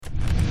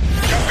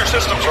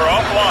systems are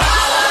offline.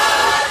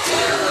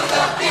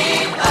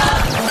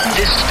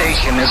 This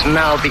station is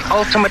now the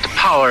ultimate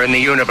power in the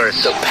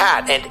universe. The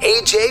Pat and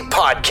AJ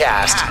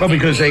Podcast. Well,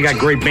 because they got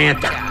great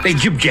banter. They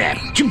jib-jab.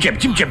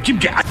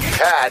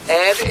 Pat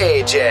and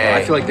AJ.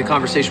 I feel like the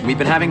conversation we've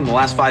been having in the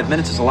last 5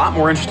 minutes is a lot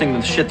more interesting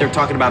than the shit they're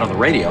talking about on the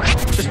radio.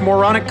 Just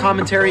moronic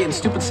commentary and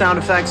stupid sound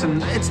effects,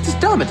 and it's just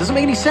dumb. It doesn't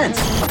make any sense.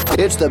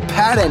 It's the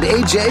Pat and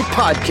AJ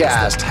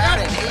Podcast. The Pat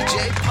and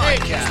AJ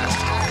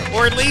Podcast.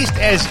 Or at least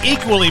as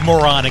equally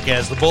moronic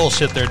as the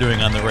bullshit they're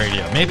doing on the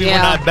radio. Maybe we're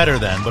not better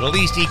than, but at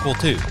least equal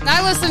too.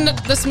 I listened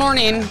this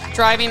morning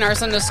driving our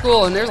son to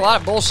school, and there's a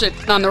lot of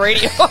bullshit on the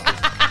radio.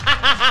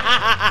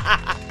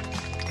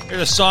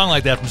 There's a song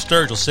like that from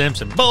Sturgill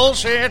Simpson.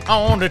 Bullshit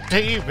on the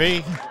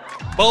TV.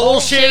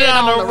 Bullshit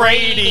on the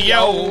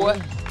radio.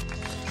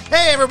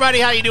 Hey,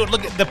 everybody, how you doing?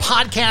 Look, the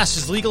podcast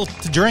is legal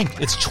to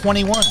drink. It's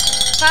 21.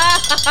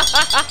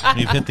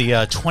 You've hit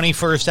the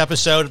 21st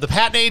episode of the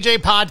Pat and AJ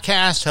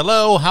Podcast.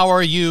 Hello, how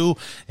are you?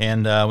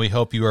 And we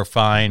hope you are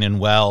fine and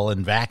well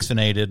and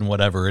vaccinated and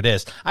whatever it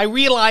is. I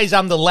realize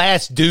I'm the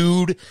last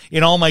dude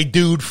in all my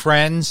dude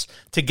friends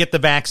to get the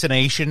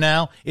vaccination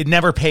now. It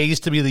never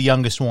pays to be the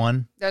youngest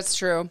one. That's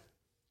true.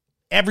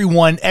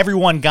 Everyone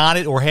got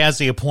it or has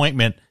the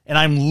appointment, and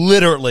I'm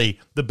literally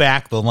the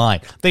back of the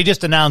line. They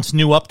just announced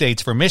new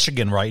updates for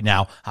Michigan right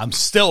now. I'm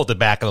still at the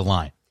back of the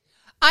line.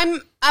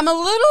 I'm a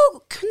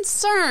little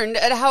concerned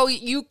at how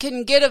you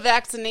can get a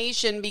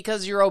vaccination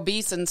because you're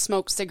obese and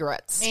smoke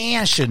cigarettes.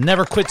 I should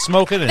never quit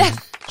smoking and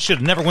should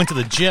have never went to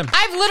the gym.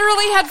 I've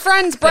literally had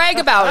friends brag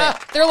about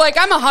it. They're like,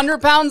 I'm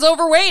 100 pounds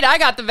overweight. I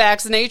got the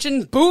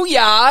vaccination.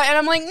 Booyah. And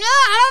I'm like, nah,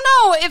 I don't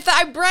know if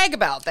I brag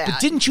about that.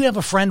 But didn't you have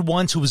a friend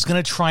once who was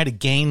going to try to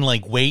gain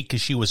like weight because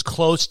she was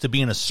close to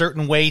being a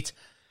certain weight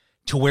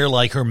to where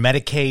like her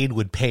Medicaid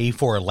would pay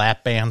for a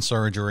lap band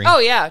surgery? Oh,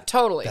 yeah,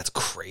 totally. That's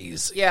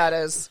crazy. Yeah, it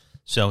is.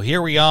 So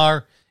here we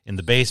are in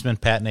the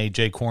basement, Pat and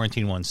AJ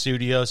Quarantine One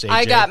Studios. AJ,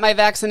 I got my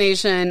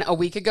vaccination a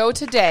week ago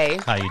today.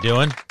 How you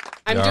doing?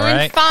 I'm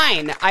doing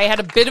fine. I had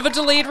a bit of a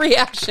delayed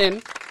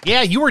reaction.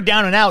 Yeah, you were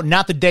down and out,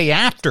 not the day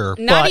after.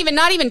 Not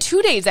even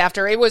 2 days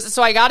after. It was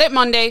so I got it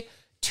Monday.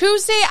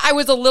 Tuesday, I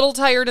was a little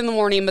tired in the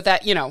morning, but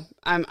that,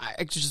 I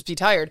could just be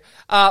tired.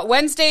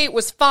 Wednesday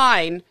was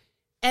fine.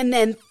 And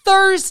then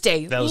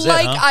Thursday,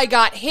 I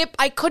got hit.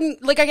 I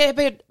got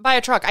hit by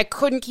a truck. I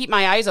couldn't keep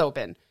my eyes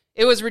open.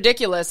 It was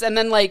ridiculous. And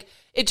then,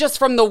 it just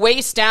from the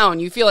waist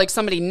down, you feel like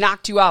somebody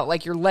knocked you out,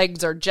 like your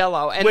legs are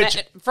jello.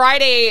 And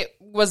Friday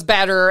was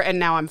better, and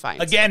now I'm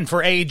fine. Again,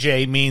 for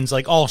AJ, means,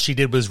 all she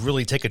did was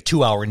really take a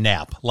 2-hour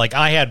nap.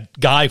 I had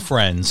guy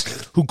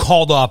friends who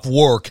called off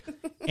work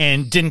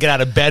and didn't get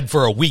out of bed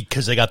for a week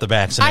because they got the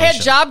vaccination. I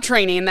had job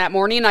training that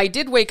morning. I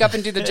did wake up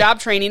and do the job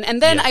training, and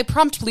then I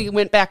promptly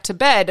went back to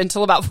bed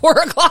until about 4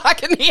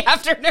 o'clock in the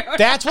afternoon.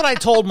 That's what I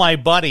told my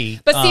buddy.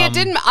 But see, it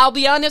didn't, I'll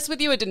be honest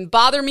with you, it didn't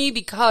bother me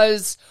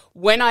because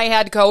when I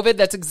had COVID,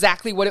 that's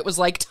exactly what it was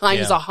like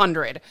times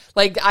 100.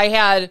 I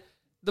had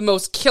the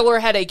most killer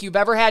headache you've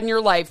ever had in your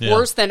life,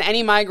 worse than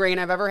any migraine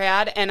I've ever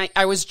had, and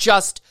I was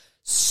just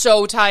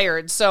so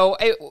tired. So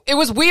it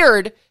was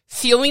weird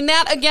feeling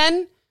that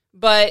again.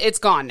 But it's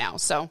gone now,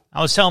 so.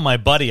 I was telling my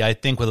buddy, I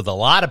think with a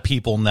lot of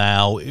people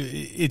now,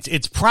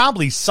 it's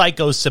probably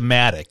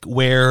psychosomatic,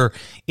 where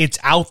it's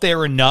out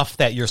there enough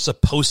that you're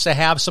supposed to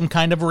have some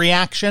kind of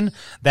reaction,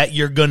 that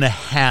you're going to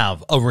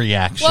have a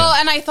reaction. Well,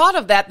 and I thought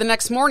of that the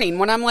next morning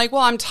when I'm like,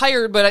 well, I'm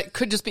tired, but it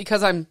could just be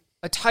because I'm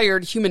a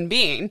tired human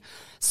being.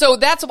 So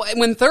that's why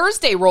when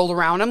Thursday rolled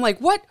around, I'm like,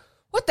 what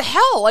the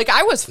hell?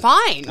 I was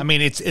fine. I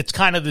mean, it's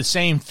kind of the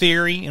same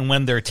theory, and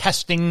when they're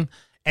testing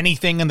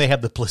anything and they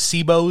have the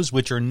placebos,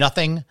 which are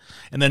nothing,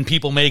 and then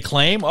people may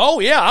claim,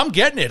 oh yeah, I'm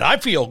getting it, I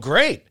feel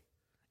great.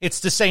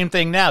 It's the same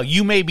thing now.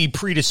 You may be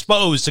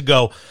predisposed to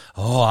go,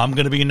 oh, I'm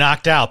going to be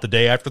knocked out the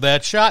day after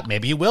that shot.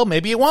 Maybe you will,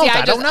 maybe you won't.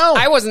 I don't know.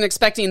 I wasn't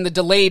expecting the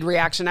delayed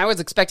reaction. I was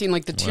expecting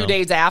the 2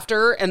 days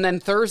after, and then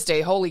Thursday.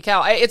 Holy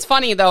cow. It's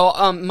funny,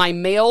 though. My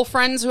male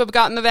friends who have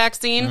gotten the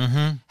vaccine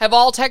have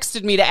all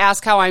texted me to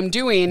ask how I'm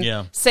doing,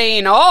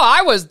 saying, oh,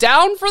 I was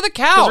down for the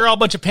count. Because they're all a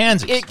bunch of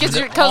pansies. Because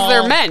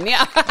they're men,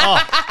 yeah.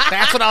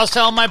 That's what I was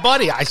telling my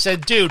buddy. I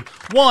said, dude,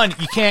 one,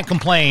 you can't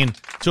complain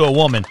to a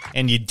woman,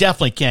 and you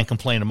definitely can't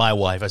complain to my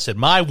wife. I said,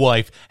 my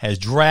wife has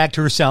dragged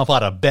herself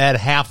out of bed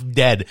half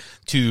dead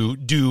to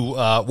do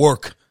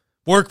work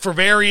for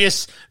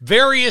various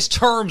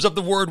terms of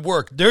the word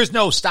work. There's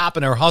no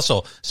stopping her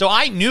hustle. So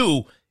I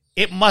knew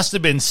it must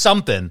have been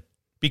something,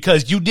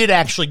 because you did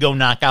actually go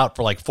knock out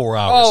for 4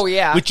 hours. Oh,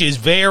 yeah. Which is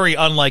very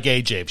unlike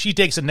AJ. If she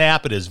takes a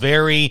nap, it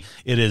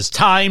is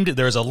timed.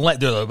 There's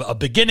a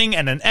beginning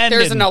and an end.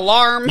 There's an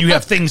alarm. You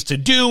have things to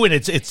do, and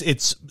it's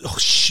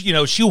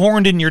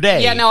shoehorned in your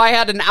day. Yeah, no, I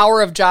had an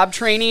hour of job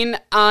training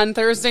on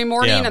Thursday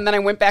morning, and then I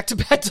went back to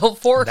bed till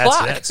 4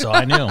 o'clock. That's it. So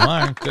I knew. All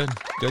right, good.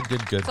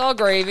 It's all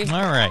gravy.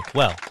 All right.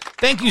 Well,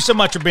 thank you so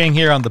much for being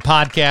here on the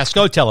podcast.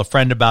 Go tell a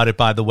friend about it,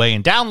 by the way,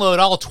 and download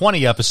all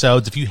 20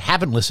 episodes if you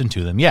haven't listened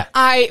to them yet.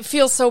 I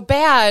feel so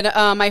bad.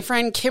 My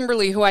friend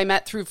Kimberly, who I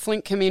met through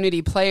Flint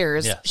Community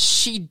Players,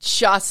 she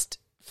just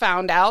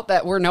found out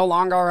that we're no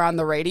longer on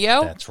the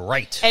radio. That's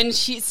right. And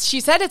she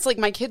said it's like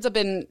my kids have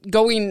been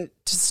going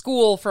to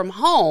school from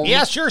home.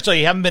 Yeah, sure. So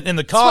you haven't been in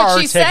the car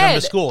taking them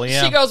to school.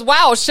 Yeah. She goes,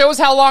 wow, shows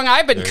how long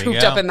I've been There you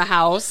cooped go. up in the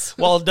house.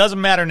 Well, it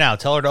doesn't matter now.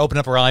 Tell her to open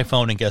up her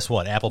iPhone, and guess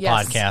what? Apple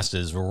Yes. Podcast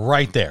is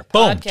right there.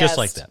 Boom, Podcast. just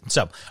like that.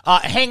 So,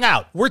 hang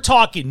out. We're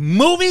talking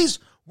movies.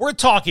 We're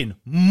talking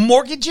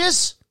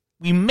mortgages.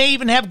 We may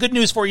even have good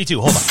news for you,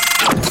 too. Hold on.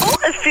 Oh,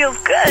 it feels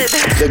good.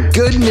 The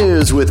good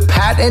news with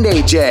Pat and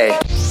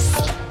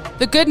AJ.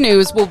 The good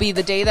news will be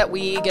the day that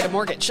we get a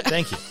mortgage.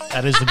 Thank you.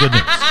 That is the good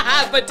news.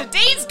 But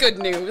today's good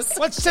news.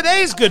 What's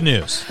today's good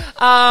news?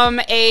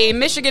 A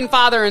Michigan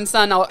father and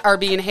son are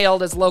being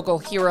hailed as local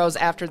heroes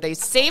after they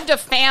saved a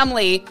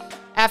family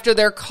after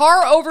their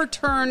car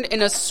overturned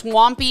in a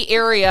swampy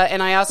area in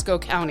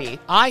Iosco County.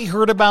 I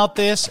heard about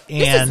this,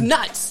 and This is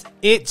nuts.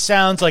 it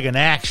sounds like an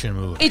action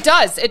movie. It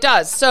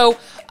does. So,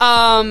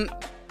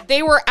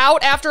 they were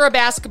out after a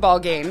basketball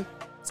game.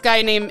 This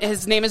guy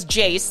his name is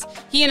Jace.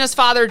 He and his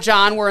father,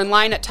 John, were in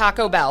line at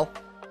Taco Bell.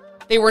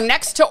 They were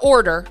next to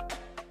order,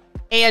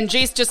 and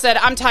Jace just said,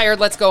 I'm tired,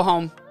 let's go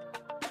home.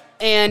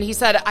 And he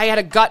said, I had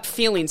a gut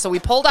feeling. So we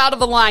pulled out of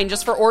the line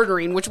just for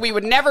ordering, which we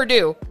would never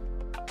do.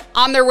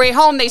 On their way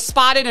home, they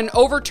spotted an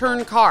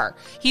overturned car.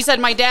 He said,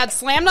 my dad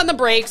slammed on the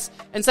brakes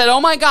and said,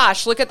 oh my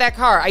gosh, look at that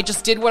car. I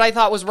just did what I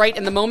thought was right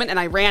in the moment, and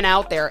I ran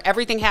out there.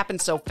 Everything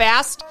happened so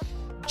fast.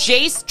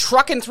 Jace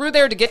trucking through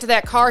there to get to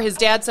that car, his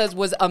dad says,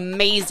 was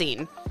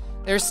amazing.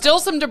 There's still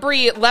some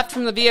debris left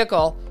from the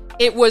vehicle.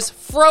 It was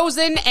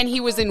frozen, and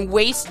he was in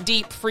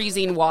waist-deep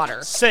freezing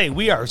water. Say,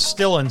 we are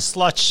still in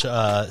slush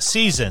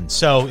season,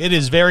 so it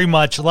is very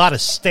much a lot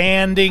of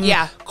standing,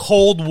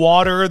 cold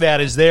water that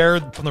is there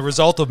from the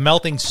result of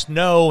melting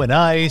snow and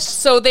ice.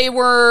 So they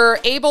were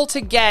able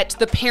to get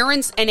the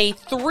parents and a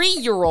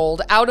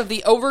 3-year-old out of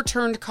the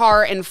overturned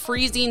car and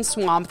freezing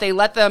swamp. They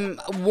let them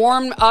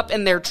warm up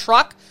in their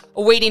truck,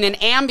 awaiting an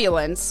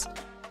ambulance.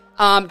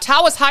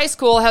 Tawas High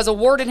School has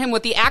awarded him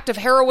with the Act of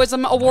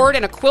Heroism Award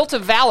and a Quilt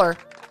of Valor.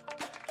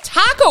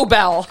 Taco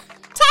Bell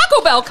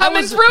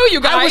coming through,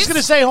 you guys. I was going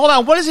to say, hold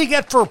on, what does he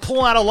get for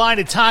pulling out a line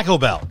at Taco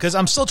Bell? Because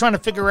I'm still trying to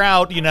figure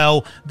out,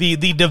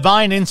 the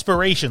divine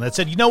inspiration that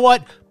said, you know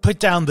what? Put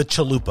down the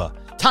chalupa.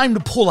 Time to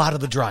pull out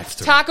of the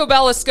drive-thru. Taco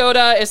Bell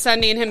Escoda is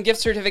sending him gift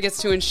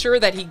certificates to ensure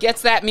that he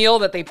gets that meal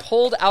that they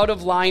pulled out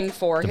of line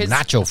for. The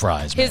nacho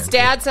fries, man. His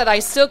dad said, I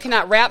still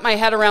cannot wrap my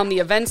head around the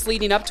events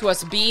leading up to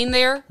us being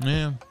there.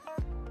 Yeah.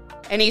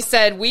 And he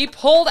said, we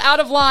pulled out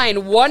of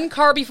line 1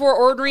 car before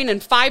ordering,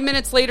 and 5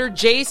 minutes later,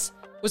 Jace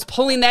was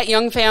pulling that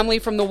young family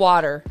from the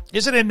water.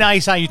 Isn't it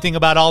nice how you think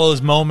about all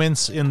those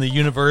moments in the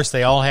universe?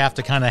 They all have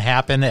to kind of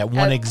happen at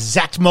one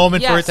exact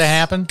moment for it to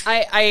happen.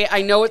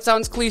 I know it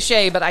sounds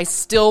cliche, but I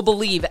still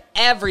believe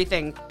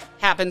everything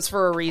happens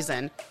for a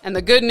reason. And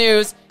the good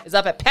news is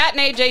up at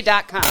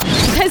patandaj.com.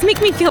 You guys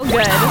make me feel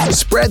good.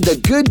 Spread the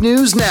good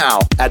news now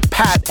at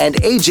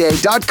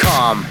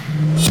patandaj.com.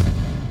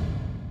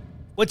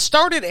 What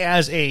started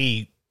as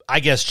a,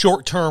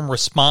 short-term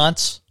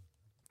response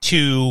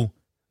to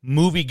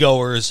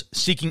moviegoers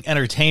seeking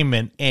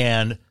entertainment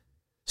and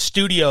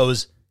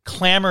studios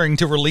clamoring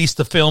to release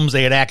the films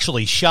they had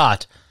actually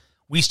shot,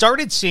 we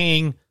started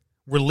seeing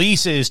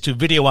releases to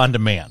video on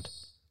demand.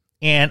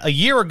 And a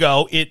year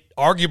ago, it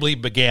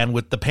arguably began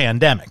with the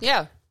pandemic.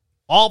 Yeah.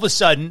 All of a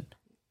sudden,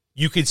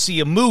 you could see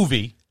a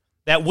movie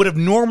that would have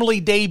normally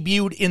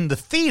debuted in the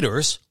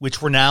theaters,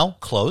 which were now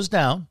closed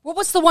down. What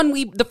was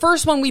the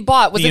first one we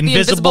bought? Was The it The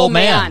Invisible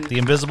Man? The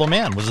Invisible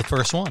Man was the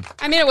first one.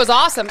 I mean, it was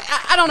awesome.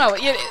 I don't know.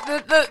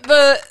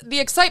 The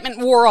excitement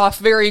wore off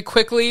very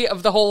quickly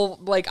of the whole,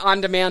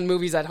 on-demand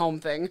movies at home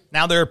thing.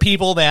 Now, there are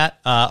people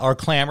that are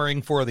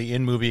clamoring for the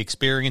in-movie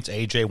experience.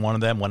 AJ, one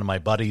of them. One of my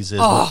buddies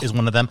is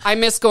one of them. I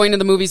miss going to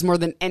the movies more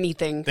than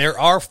anything. There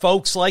are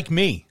folks like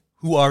me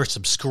who are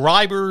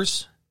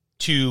subscribers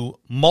to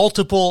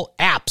multiple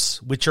apps,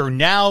 which are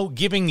now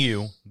giving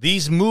you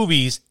these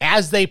movies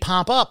as they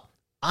pop up.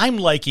 I'm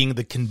liking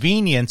the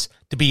convenience.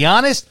 To be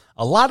honest,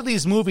 a lot of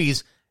these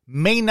movies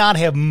may not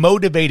have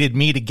motivated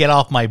me to get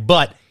off my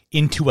butt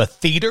into a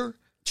theater.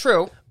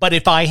 True. But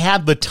if I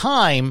had the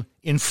time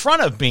in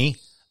front of me,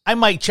 I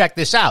might check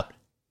this out.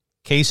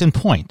 Case in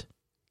point.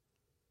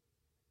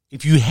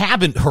 If you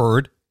haven't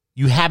heard,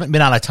 you haven't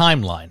been on a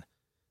timeline.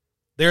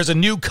 There's a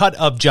new cut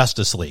of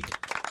Justice League.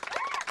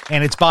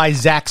 And it's by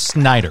Zack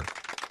Snyder.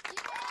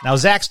 Now,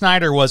 Zack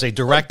Snyder was a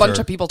director. A bunch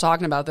of people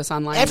talking about this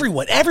online.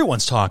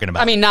 Everyone's talking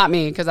about it. I mean, not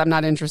me, because I'm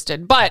not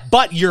interested. But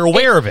you're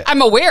aware of it.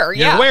 I'm aware,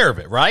 yeah. You're aware of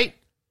it, right?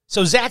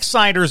 So Zack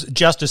Snyder's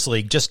Justice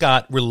League just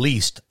got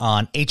released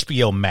on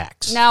HBO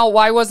Max. Now,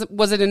 why was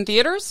it in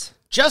theaters?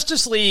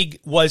 Justice League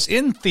was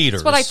in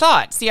theaters. That's what I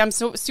thought. See, I'm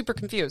so super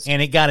confused.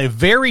 And it got a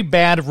very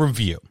bad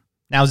review.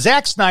 Now,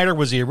 Zack Snyder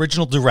was the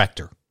original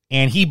director.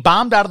 And he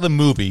bombed out of the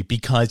movie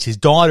because his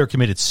daughter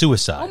committed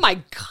suicide. Oh,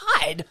 my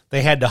God.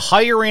 They had to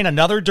hire in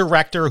another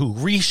director who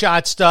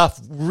reshot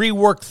stuff,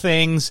 reworked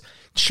things,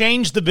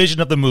 changed the vision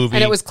of the movie.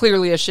 And it was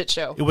clearly a shit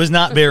show. It was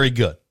not very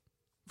good.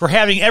 For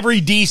having every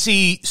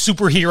DC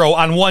superhero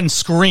on one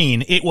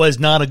screen, it was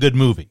not a good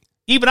movie.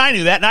 Even I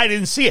knew that, and I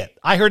didn't see it.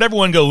 I heard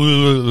everyone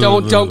go,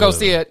 Don't go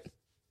see it.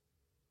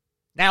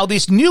 Now,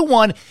 this new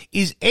one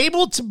is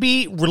able to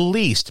be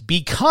released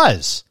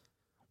because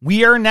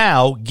we are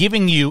now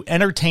giving you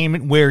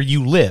entertainment where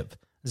you live.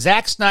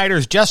 Zack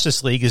Snyder's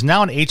Justice League is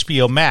now on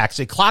HBO Max.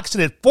 It clocks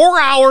it at 4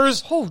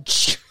 hours,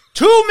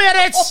 2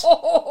 minutes,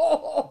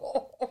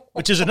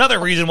 which is another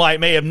reason why it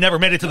may have never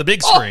made it to the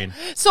big screen.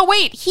 So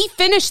wait, he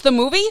finished the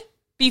movie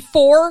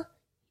before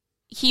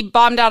he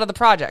bombed out of the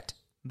project?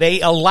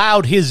 They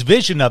allowed his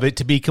vision of it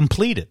to be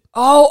completed.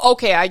 Oh,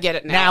 okay, I get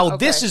it now. Now,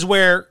 this is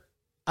where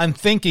I'm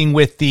thinking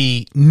with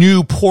the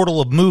new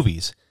portal of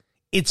movies.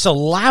 It's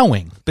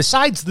allowing,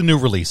 besides the new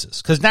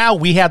releases, because now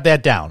we have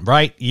that down,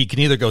 right? You can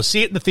either go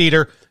see it in the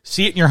theater,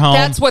 see it in your home.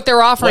 That's what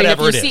they're offering. If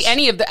you see is,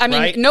 any of the, I mean,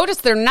 right? Notice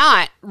they're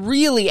not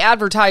really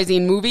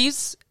advertising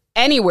movies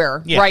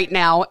anywhere right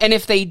now. And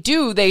if they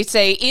do, they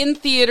say in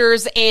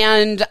theaters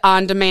and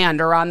on demand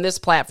or on this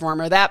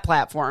platform or that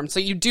platform. So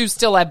you do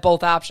still have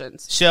both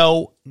options.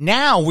 So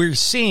now we're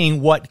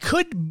seeing what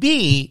could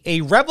be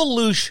a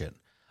revolution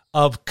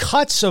of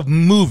cuts of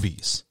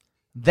movies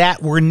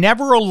that were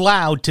never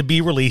allowed to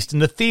be released in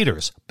the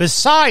theaters,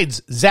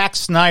 besides Zack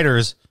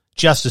Snyder's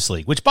Justice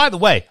League, which, by the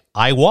way,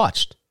 I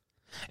watched.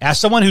 As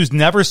someone who's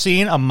never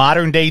seen a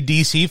modern-day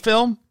DC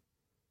film,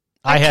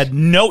 I had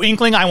no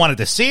inkling I wanted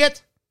to see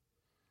it.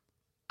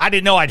 I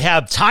didn't know I'd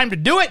have time to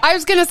do it. I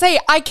was going to say,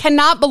 I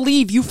cannot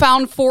believe you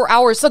found 4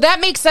 hours. So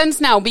that makes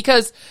sense now,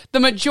 because the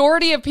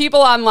majority of people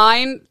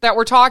online that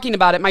were talking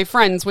about it, my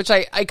friends, which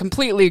I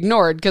completely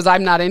ignored because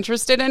I'm not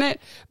interested in it,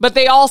 but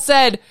they all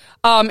said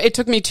it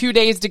took me 2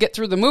 days to get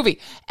through the movie.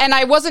 And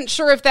I wasn't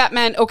sure if that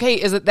meant, okay,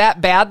 is it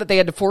that bad that they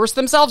had to force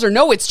themselves, or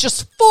no, it's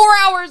just 4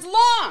 hours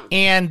long.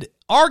 And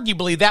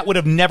arguably, that would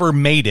have never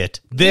made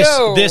it.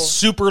 This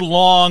super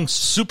long,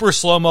 super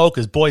slow-mo,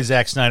 because boy,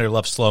 Zack Snyder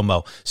loves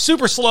slow-mo.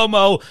 Super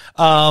slow-mo,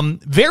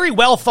 very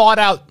well thought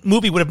out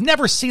movie would have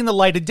never seen the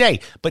light of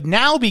day. But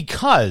now,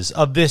 because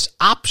of this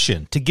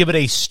option to give it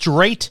a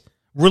straight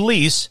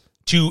release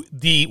to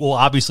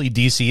obviously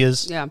DC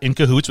is in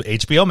cahoots with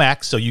HBO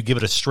Max, so you give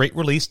it a straight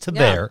release to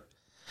there.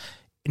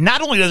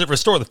 Not only does it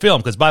restore the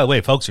film, because by the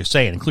way, folks are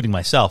saying, including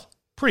myself,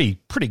 pretty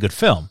good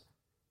film.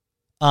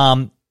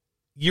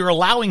 You're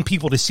allowing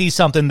people to see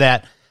something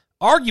that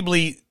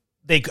arguably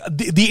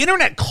the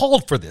internet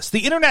called for this. The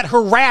internet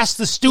harassed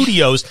the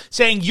studios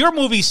saying, your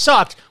movie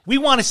sucked. We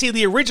want to see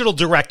the original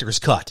director's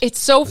cut. It's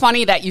so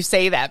funny that you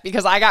say that,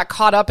 because I got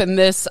caught up in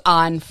this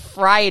on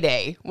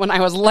Friday when I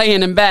was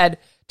laying in bed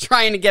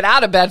trying to get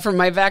out of bed from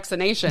my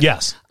vaccination.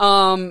 Yes.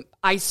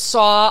 I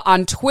saw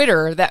on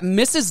Twitter that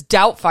Mrs.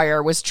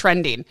 Doubtfire was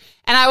trending.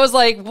 And I was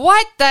like,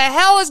 what the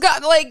hell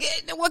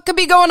what could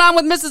be going on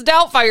with Mrs.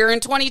 Doubtfire in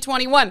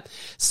 2021?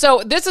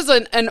 So this is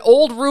an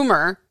old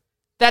rumor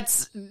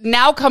that's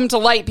now come to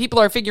light. People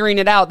are figuring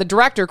it out. The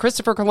director,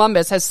 Christopher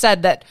Columbus, has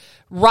said that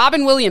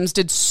Robin Williams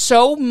did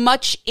so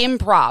much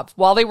improv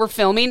while they were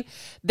filming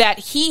that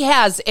he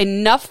has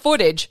enough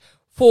footage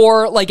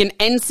for like an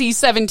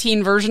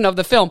NC-17 version of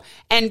the film.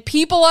 And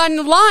people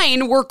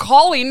online were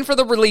calling for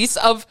the release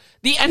of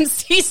the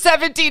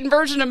NC-17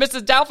 version of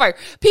Mrs. Doubtfire.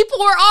 People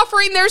were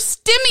offering their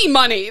stimmy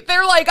money.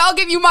 They're like, I'll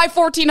give you my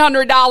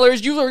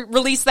 $1,400. You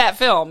release that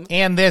film.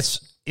 And this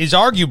is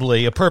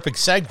arguably a perfect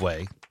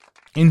segue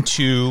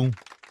into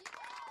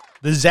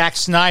the Zack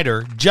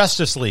Snyder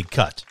Justice League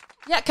cut.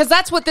 Yeah, because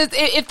that's what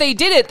if they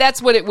did it,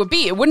 that's what it would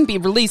be. It wouldn't be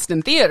released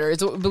in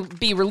theaters. It would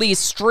be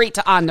released straight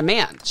to on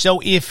demand. So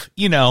if,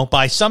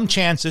 by some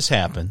chance this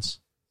happens.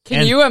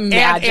 Can you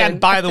imagine? And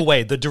by the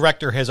way, the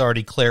director has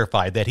already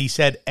clarified that he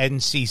said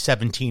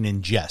NC-17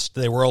 in jest.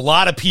 There were a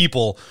lot of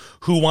people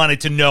who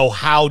wanted to know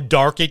how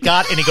dark it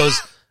got. And he goes,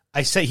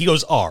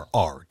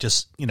 R.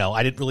 Just,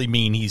 I didn't really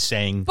mean he's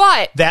saying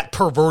that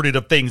perverted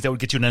of things that would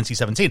get you an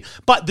NC-17.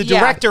 But the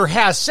director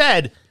has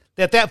said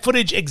that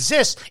footage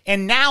exists.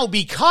 And now,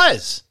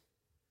 because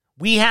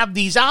we have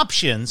these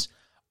options,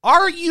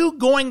 are you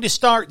going to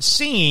start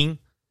seeing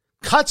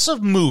cuts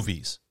of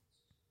movies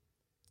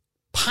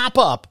pop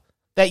up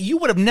that you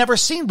would have never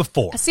seen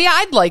before? See,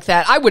 I'd like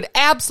that. I would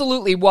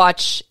absolutely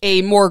watch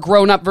a more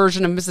grown-up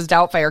version of Mrs.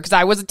 Doubtfire, because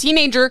I was a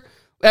teenager,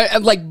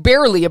 like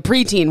barely a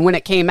preteen when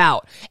it came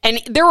out.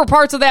 And there were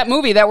parts of that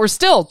movie that were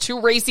still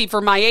too racy for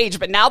my age.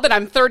 But now that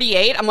I'm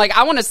 38, I'm like,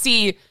 I want to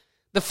see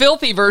the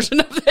filthy version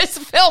of this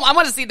film. I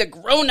want to see the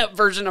grown-up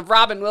version of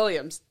Robin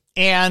Williams.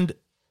 And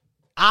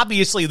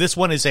obviously, this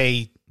one is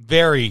a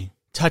very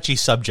touchy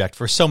subject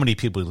for so many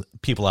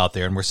people out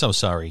there, and we're so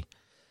sorry.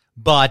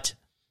 But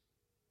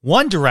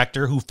one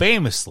director who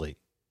famously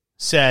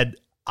said,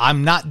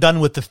 I'm not done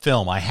with the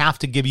film. I have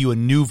to give you a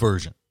new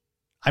version.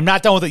 I'm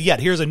not done with it yet.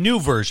 Here's a new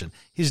version.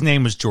 His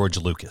name was George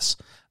Lucas.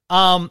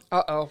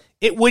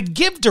 It would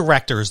give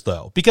directors,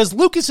 though, because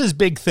Lucas's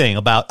big thing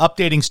about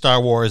updating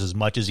Star Wars as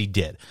much as he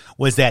did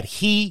was that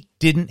he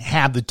didn't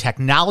have the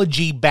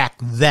technology back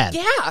then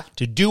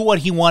to do what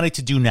he wanted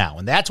to do now.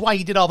 And that's why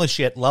he did all the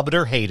shit, love it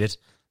or hate it,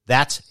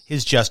 That's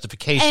his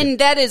justification. And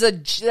that is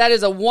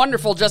a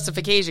wonderful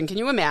justification. Can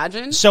you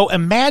imagine? So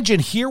imagine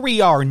here we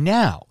are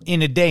now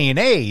in a day and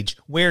age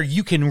where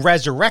you can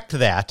resurrect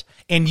that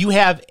and you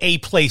have a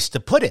place to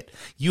put it.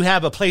 You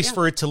have a place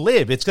for it to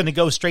live. It's going to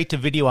go straight to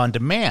video on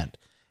demand.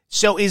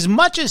 So as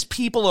much as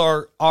people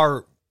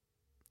are,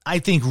 I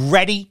think,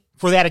 ready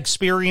for that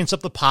experience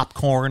of the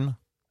popcorn.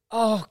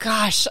 Oh,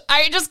 gosh.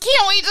 I just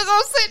can't wait to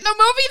go sit in a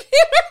movie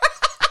theater.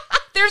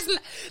 There's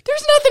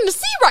nothing to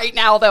see right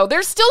now, though.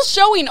 They're still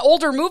showing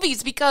older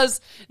movies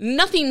because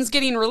nothing's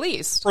getting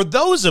released. For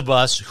those of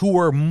us who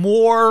are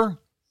more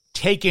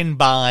taken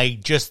by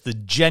just the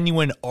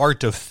genuine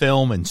art of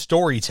film and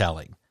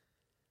storytelling,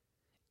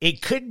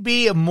 it could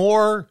be a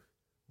more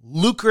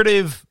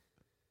lucrative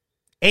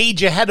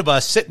age ahead of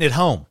us sitting at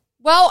home.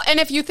 Well, and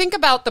if you think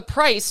about the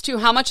price, too,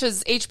 how much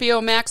is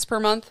HBO Max per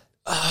month?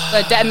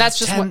 And that's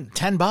just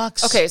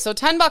 $10. Okay, so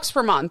 $10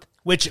 per month.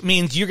 Which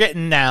means you're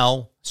getting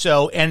now.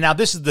 So, and now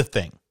this is the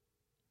thing.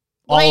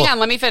 Hang on,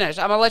 let me finish.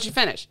 I'm going to let you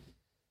finish.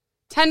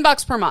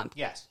 $10 per month.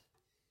 Yes.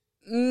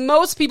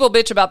 Most people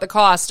bitch about the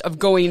cost of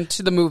going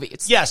to the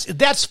movies. Yes,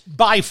 that's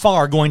by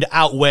far going to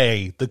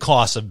outweigh the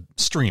cost of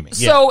streaming.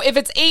 So if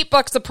it's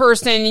 $8 a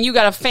person and you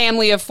got a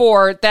family of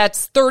 4,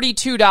 that's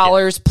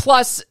 $32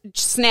 plus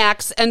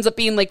snacks ends up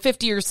being like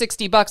 $50 or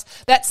 $60.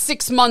 That's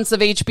 6 months of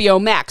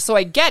HBO Max. So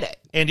I get it.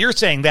 And you're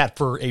saying that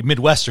for a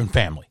Midwestern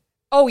family.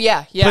 Oh,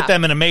 yeah. Put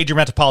them in a major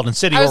metropolitan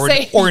city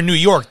or in New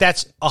York.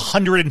 That's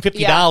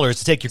 $150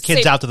 to take your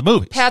kids out to the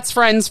movies. Pat's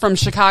friends from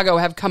Chicago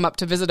have come up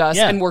to visit us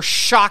and were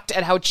shocked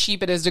at how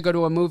cheap it is to go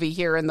to a movie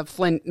here in the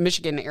Flint,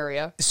 Michigan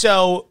area.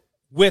 So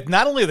with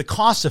not only the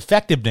cost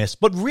effectiveness,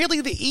 but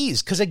really the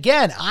ease. Because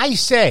again, I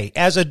say,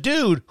 as a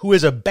dude who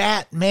is a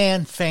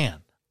Batman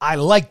fan, I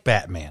like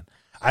Batman.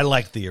 I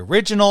like the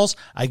originals.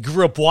 I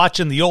grew up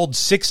watching the old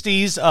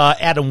 60s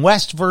Adam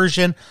West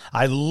version.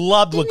 I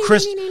loved what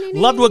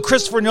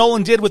Christopher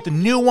Nolan did with the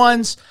new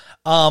ones.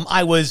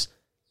 I was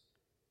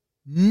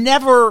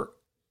never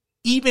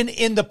even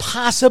in the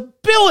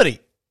possibility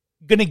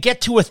going to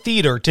get to a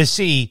theater to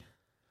see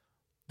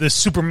the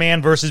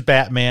Superman versus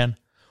Batman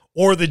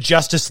or the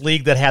Justice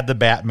League that had the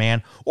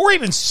Batman or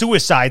even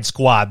Suicide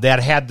Squad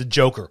that had the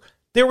Joker.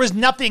 There was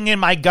nothing in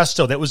my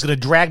gusto that was going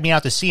to drag me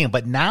out to see him.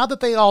 But now that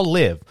they all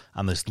live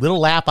on this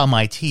little app on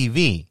my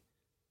TV,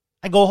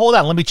 I go, hold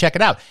on, let me check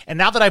it out. And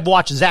now that I've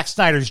watched Zack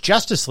Snyder's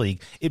Justice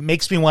League, it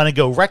makes me want to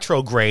go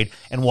retrograde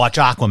and watch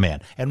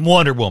Aquaman and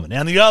Wonder Woman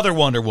and the other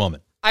Wonder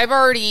Woman. I've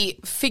already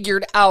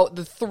figured out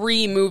the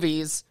 3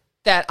 movies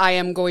that I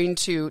am going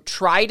to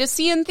try to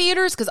see in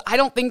theaters because I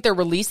don't think they're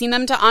releasing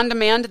them to on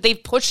demand.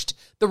 They've pushed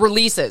the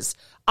releases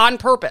on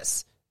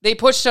purpose. They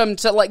pushed them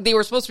to, like, they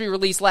were supposed to be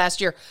released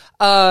last year.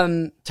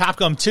 Top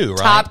Gun 2, right?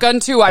 Top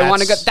Gun 2. I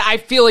want to go. I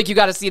feel like you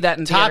got to see that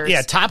in theaters.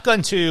 Yeah, Top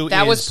Gun 2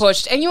 that was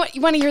pushed. And you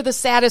want to hear the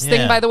saddest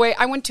thing, by the way?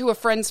 I went to a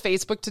friend's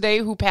Facebook today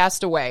who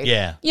passed away.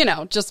 Yeah. You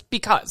know, just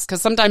because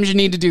sometimes you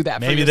need to do that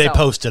for Maybe yourself. they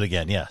posted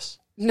again, yes.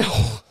 No.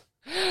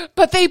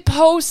 But they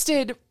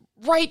posted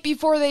right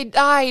before they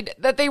died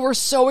that they were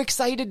so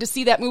excited to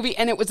see that movie,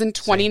 and it was in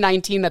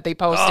 2019 that they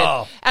posted.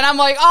 Oh. And I'm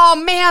like,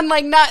 oh man,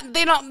 like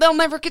they'll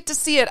never get to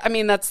see it. I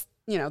mean, that's,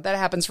 you know, that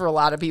happens for a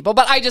lot of people.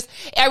 But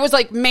I was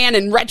like, man,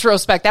 in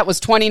retrospect, that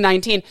was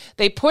 2019.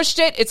 They pushed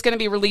it. It's going to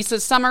be released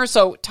this summer.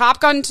 So Top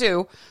Gun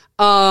 2,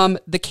 the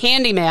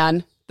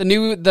Candyman,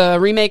 the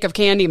remake of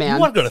Candyman. You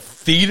want to go to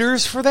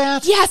theaters for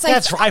that? Yes.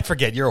 I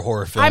forget you're a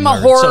horror film I'm nerd.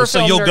 a horror film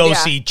So you'll nerd, go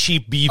see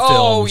cheap B films.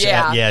 Oh,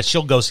 yeah. Yeah,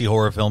 she'll go see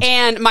horror films.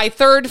 And my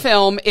third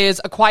film is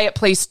A Quiet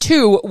Place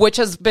 2, which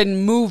has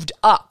been moved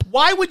up.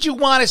 Why would you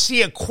want to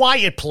see A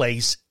Quiet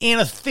Place in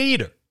a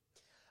theater?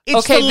 It's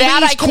okay, the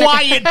that least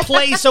quiet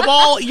place of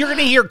all. You're going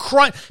to hear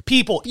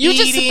people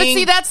eating. But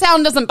see, that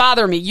sound doesn't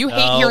bother me. You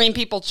hate hearing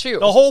people chew.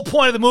 The whole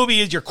point of the movie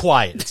is you're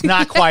quiet. It's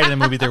not quiet in the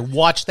movie. There,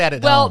 watch that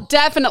at home. Well,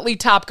 definitely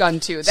Top Gun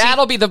 2.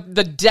 That'll be the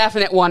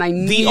definite one I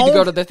need to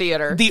go to the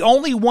theater. The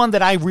only one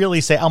that I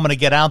really say I'm going to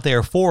get out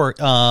there for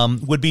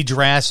would be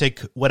Jurassic,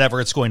 whatever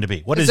it's going to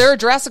be. Is there a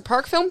Jurassic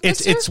Park film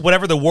this year? It's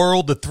whatever the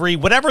world, the 3,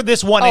 whatever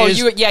this one is.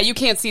 You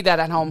can't see that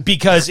at home.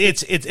 Because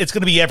it's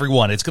going to be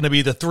everyone. It's going to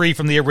be the 3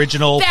 from the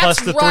original plus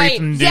the 3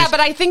 from the... Yeah, but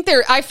I think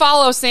I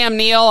follow Sam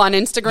Neill on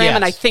Instagram,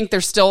 and I think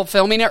they're still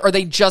filming it, or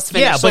they just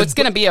finished. So it's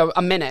going to be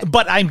a minute.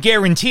 But I'm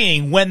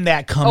guaranteeing when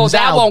that comes out... Oh,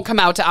 that won't come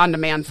out to on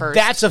demand first.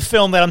 That's a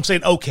film that I'm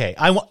saying, okay,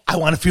 I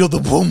want to feel the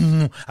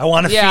boom. I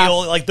want to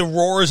feel like the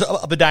roars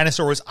of the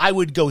dinosaurs. I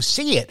would go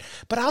see it.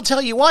 But I'll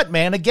tell you what,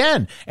 man,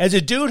 again, as a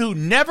dude who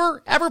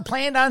never, ever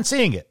planned on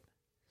seeing it,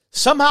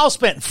 somehow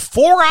spent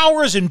 4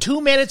 hours and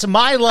 2 minutes of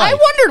my life... I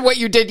wondered what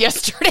you did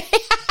yesterday.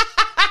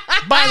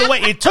 By the way,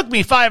 it took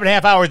me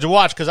 5.5 hours to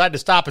watch because I had to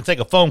stop and take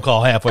a phone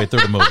call halfway through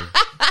the movie.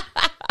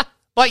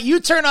 But you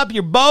turn up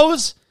your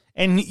Bose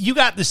and you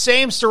got the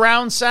same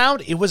surround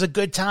sound. It was a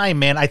good time,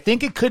 man. I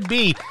think it could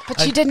be...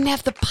 But you didn't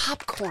have the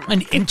popcorn.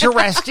 An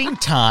interesting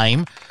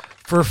time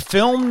for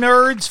film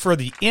nerds, for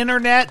the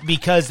internet,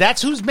 because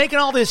that's who's making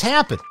all this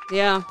happen.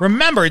 Yeah.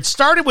 Remember, it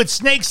started with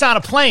snakes on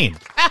a plane.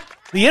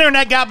 The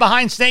internet got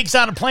behind Snakes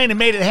on a Plane and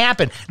made it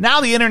happen.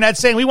 Now the internet's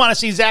saying, we want to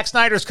see Zack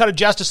Snyder's cut of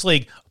Justice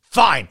League.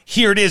 Fine.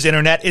 Here it is,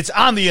 internet. It's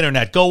on the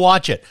internet. Go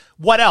watch it.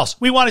 What else?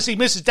 We want to see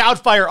Mrs.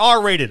 Doubtfire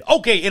R-rated.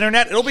 Okay,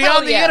 internet. It'll be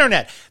on the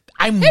internet.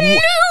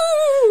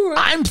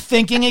 I'm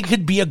thinking it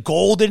could be a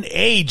golden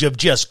age of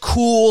just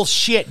cool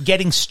shit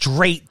getting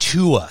straight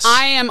to us.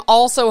 I am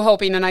also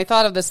hoping, and I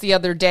thought of this the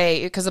other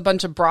day because a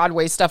bunch of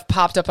Broadway stuff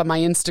popped up on my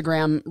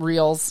Instagram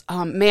reels.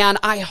 Man,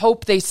 I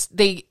hope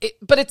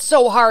but it's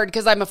so hard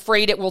because I'm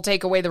afraid it will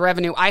take away the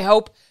revenue. I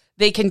hope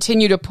they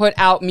continue to put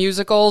out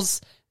musicals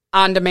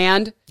on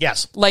demand.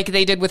 Yes. Like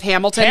they did with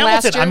Hamilton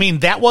last year. I mean,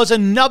 that was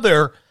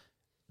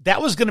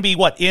going to be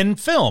what, in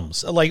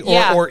films,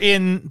 or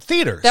in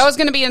theaters. That was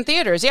going to be in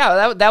theaters.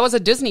 Yeah, that was a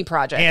Disney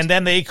project. And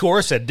then they, of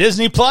course, said,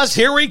 Disney Plus,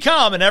 here we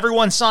come. And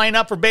everyone sign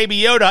up for Baby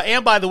Yoda.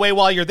 And by the way,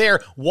 while you're there,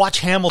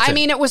 watch Hamilton. I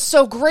mean, it was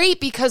so great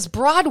because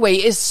Broadway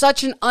is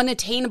such an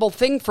unattainable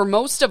thing for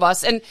most of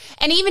us. And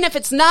even if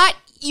it's not,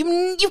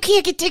 you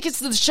can't get tickets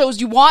to the shows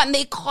you want, and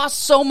they cost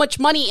so much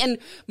money, and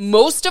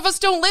most of us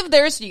don't live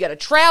there, so you got to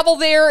travel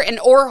there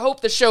or hope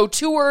the show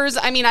tours.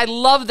 I mean, I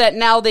love that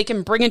now they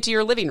can bring it to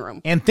your living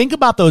room. And think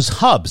about those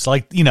hubs,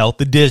 like,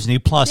 the Disney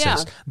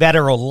Pluses, that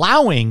are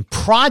allowing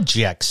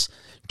projects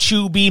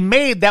to be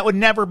made that would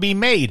never be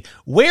made.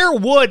 Where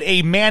would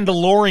a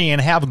Mandalorian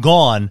have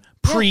gone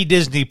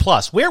pre-Disney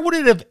Plus? Where would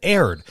it have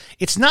aired?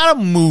 It's not a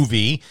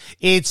movie.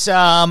 It's a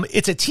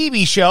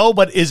TV show,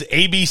 but is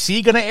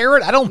ABC going to air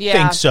it? I don't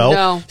think so.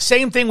 No.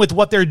 Same thing with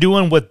what they're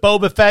doing with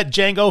Boba Fett,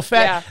 Jango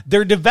Fett. Yeah.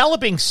 They're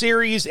developing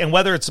series, and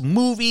whether it's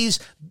movies,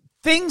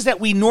 things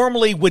that we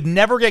normally would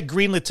never get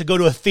greenlit to go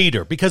to a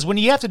theater. Because when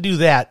you have to do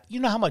that,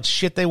 you know how much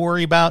shit they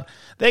worry about?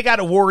 They got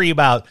to worry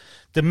about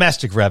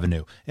domestic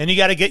revenue, and you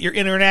got to get your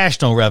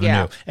international revenue.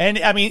 Yeah. And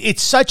I mean,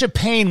 it's such a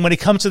pain when it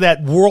comes to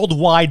that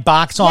worldwide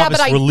box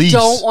office release. I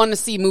don't want to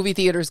see movie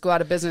theaters go out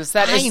of business.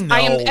 I know.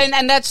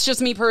 And that's just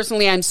me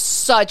personally. I'm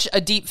such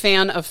a deep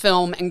fan of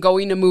film and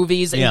going to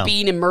movies and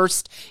being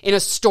immersed in a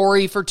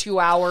story for 2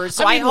 hours.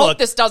 So I hope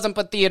this doesn't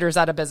put theaters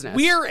out of business.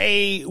 We're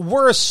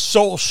a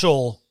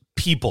social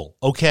people,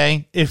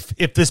 okay? If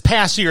this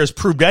past year has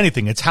proved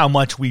anything, it's how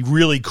much we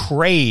really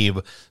crave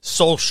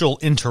social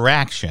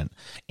interaction.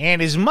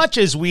 And as much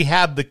as we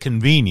have the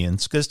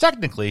convenience, because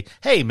technically,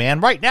 hey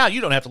man, right now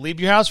you don't have to leave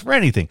your house for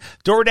anything.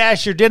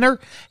 DoorDash your dinner,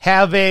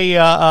 have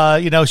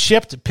a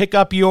shipped, pick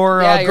up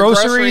your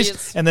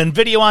groceries, and then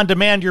video on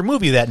demand your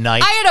movie that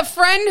night. I had a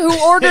friend who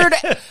ordered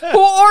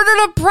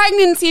a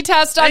pregnancy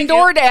test on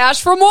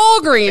DoorDash from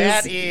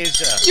Walgreens. That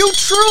is you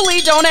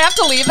truly don't have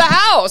to leave the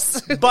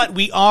house. But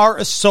we are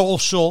a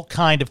social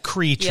kind of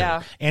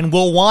creature, and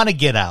we'll want to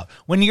get out.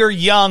 When you're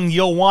young,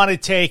 you'll want to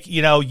take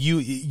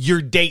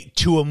your date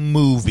to a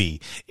movie.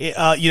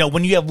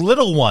 When you have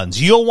little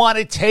ones, you'll want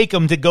to take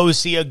them to go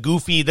see a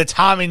Goofy, the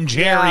Tom and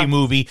Jerry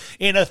movie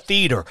in a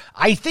theater.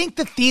 I think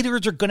the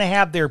theaters are going to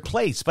have their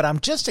place, but I'm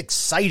just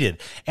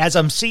excited as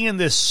I'm seeing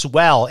this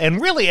swell,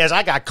 and really as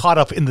I got caught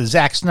up in the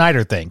Zack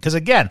Snyder thing, because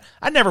again,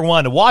 I never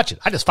wanted to watch it.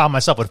 I just found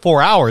myself at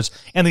 4 hours,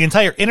 and the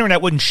entire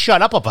internet wouldn't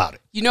shut up about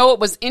it. You know what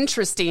was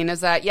interesting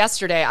is that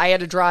yesterday I had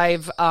to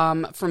drive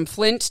from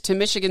Flint to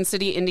Michigan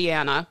City,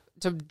 Indiana,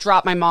 to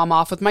drop my mom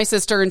off with my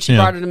sister, and she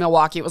brought her to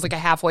Milwaukee. It was like a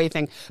halfway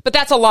thing, but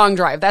that's a long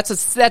drive. That's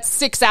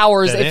 6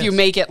 hours if you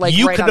make it like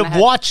you right on the head. You could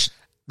have watched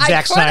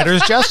Zack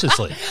Snyder's Justice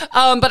League.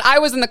 But I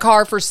was in the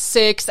car for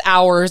 6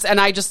 hours, and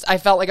I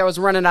felt like I was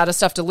running out of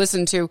stuff to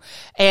listen to.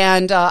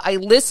 And I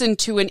listened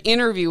to an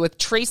interview with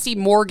Tracy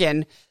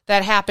Morgan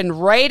that happened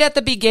right at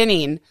the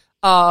beginning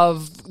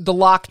of the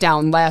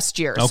lockdown last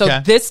year. Okay.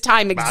 So this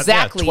time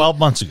exactly 12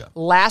 months ago.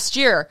 Last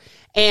year.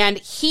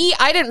 And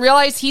I didn't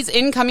realize he's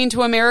in Coming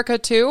to America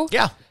too.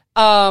 Yeah.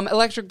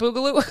 Electric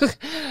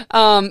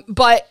Boogaloo.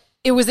 But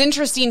it was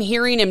interesting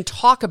hearing him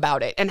talk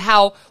about it and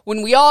how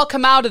when we all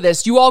come out of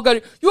this, you all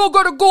gotta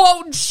go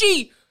out and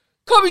see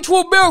Coming to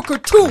America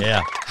too.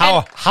 Yeah.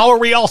 How are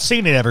we all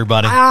seeing it,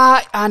 everybody?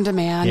 On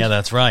demand. Yeah,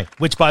 that's right.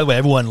 Which, by the way,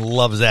 everyone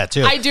loves that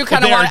too. I do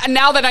kind of want.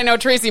 Now that I know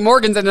Tracy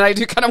Morgan's in it, I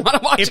do kind of want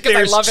to watch it because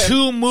I love it. If there's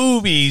two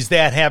movies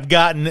that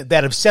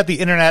have set the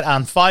internet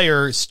on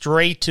fire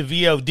straight to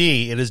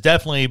VOD, it has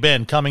definitely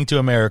been Coming to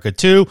America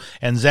 2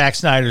 and Zack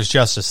Snyder's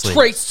Justice League.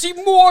 Tracy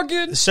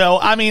Morgan. So,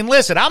 I mean,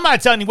 listen, I'm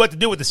not telling you what to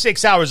do with the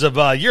 6 hours of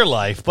your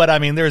life, but I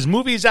mean, there's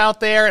movies out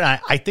there, and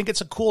I think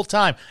it's a cool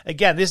time.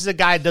 Again, this is a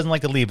guy that doesn't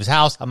like to leave his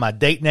house. I'm not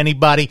dating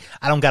anybody.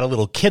 I don't got a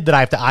little kid that I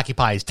have to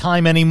occupy his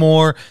time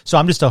anymore. So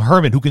I'm just a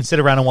hermit who can sit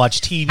around and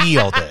watch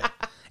TV all day.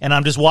 And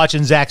I'm just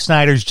watching Zack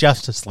Snyder's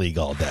Justice League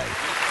all day.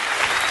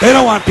 They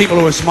don't want people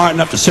who are smart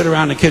enough to sit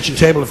around the kitchen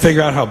table to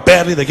figure out how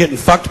badly they're getting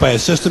fucked by a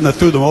system that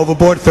threw them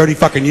overboard 30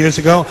 fucking years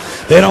ago.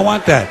 They don't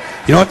want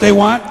that. You know what they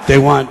want? They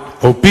want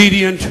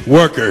obedient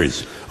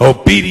workers.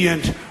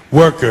 Obedient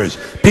workers,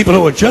 people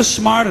who are just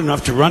smart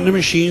enough to run the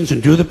machines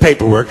and do the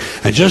paperwork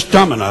and just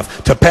dumb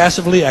enough to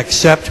passively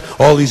accept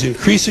all these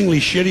increasingly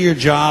shittier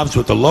jobs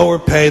with the lower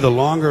pay, the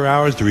longer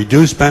hours, the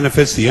reduced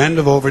benefits, the end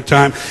of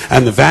overtime,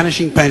 and the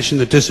vanishing pension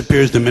that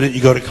disappears the minute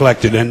you go to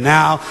collect it. And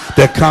now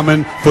they're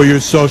coming for your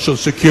Social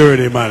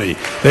Security money.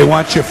 They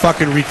want your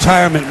fucking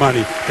retirement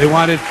money. They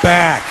want it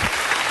back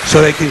so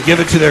they can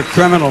give it to their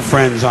criminal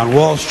friends on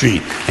Wall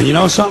Street. And you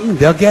know something?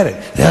 They'll get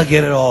it. They'll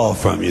get it all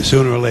from you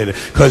sooner or later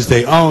because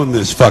they own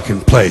this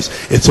fucking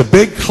place. It's a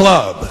big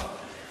club,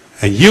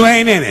 and you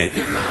ain't in it.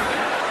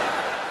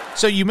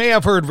 So you may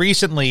have heard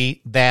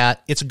recently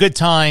that it's a good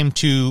time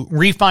to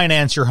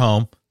refinance your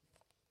home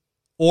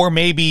or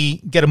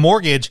maybe get a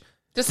mortgage.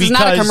 This is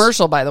not a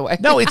commercial, by the way.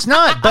 No, it's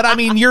not. But I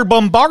mean, you're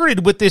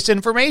bombarded with this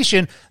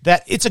information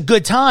that it's a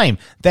good time,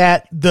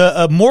 that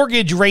the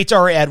mortgage rates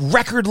are at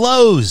record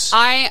lows.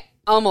 I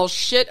almost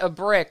shit a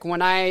brick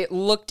when I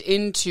looked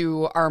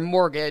into our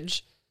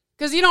mortgage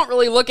because you don't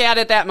really look at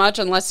it that much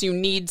unless you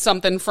need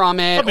something from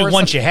it. I mean,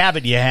 once you have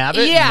it, you have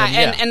it. Yeah,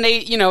 and and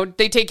they,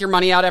 they take your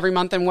money out every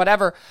month and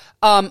whatever.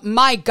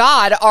 My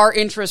God, our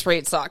interest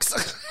rate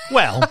sucks.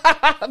 Well,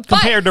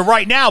 compared to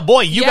right now,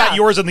 boy, you got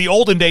yours in the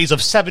olden days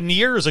of 7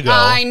 years ago.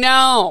 I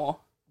know.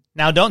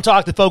 Now, don't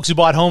talk to folks who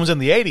bought homes in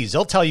the 80s.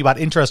 They'll tell you about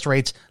interest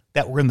rates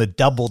that were in the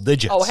double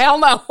digits. Oh, hell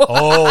no.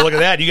 Oh, look at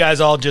that. You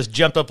guys all just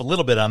jumped up a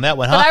little bit on that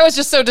one, huh? But I was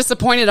just so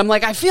disappointed. I'm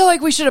like, I feel like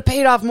we should have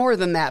paid off more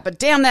than that, but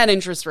damn that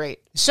interest rate.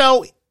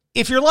 So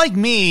if you're like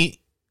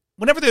me,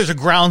 whenever there's a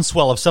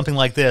groundswell of something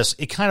like this,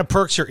 it kind of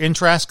perks your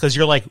interest because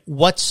you're like,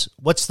 what's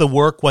the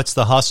work? What's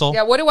the hustle?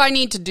 Yeah, what do I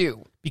need to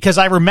do? Because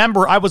I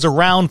remember I was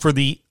around for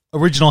the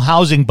original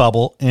housing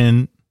bubble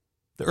in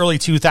the early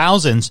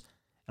 2000s,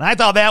 and I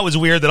thought that was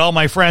weird that all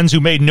my friends who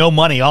made no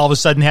money all of a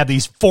sudden had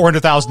these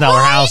 $400,000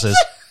 houses.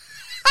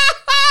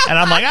 And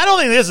I'm like, I don't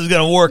think this is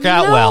going to work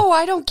out well. No,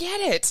 I don't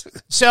get it.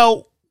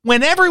 So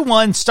when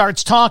everyone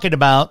starts talking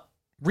about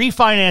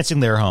refinancing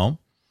their home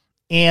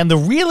and the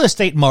real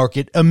estate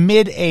market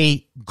amid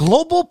a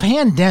global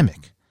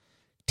pandemic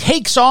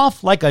takes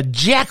off like a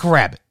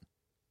jackrabbit,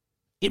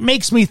 it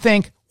makes me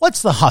think,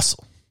 what's the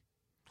hustle?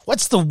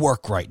 What's the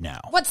work right now?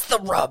 What's the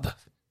rub?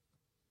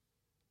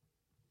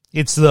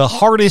 It's the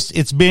hardest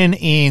it's been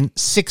in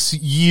 6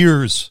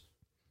 years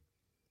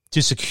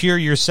to secure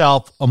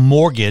yourself a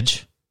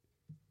mortgage.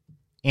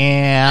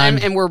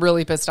 And we're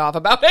really pissed off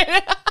about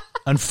it.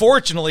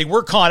 Unfortunately,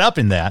 we're caught up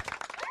in that.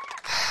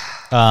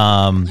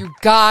 You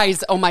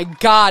guys, oh my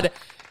God.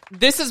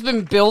 This has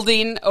been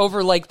building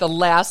over like the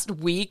last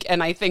week,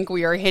 and I think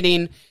we are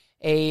hitting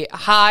a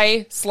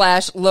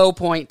high/low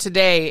point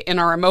today in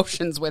our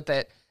emotions with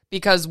it.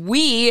 Because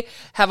we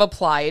have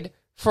applied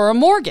for a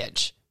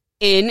mortgage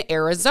in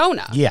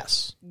Arizona.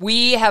 Yes.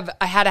 We had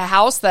a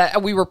house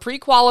that we were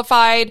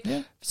pre-qualified.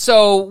 Yeah.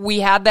 So we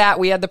had that.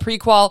 We had the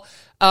pre-qual.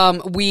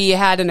 We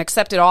had an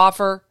accepted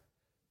offer.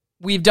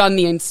 We've done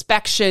the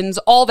inspections,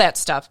 all that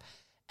stuff.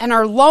 And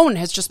our loan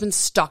has just been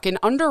stuck in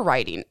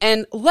underwriting.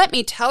 And let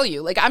me tell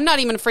you, like, I'm not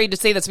even afraid to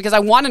say this because I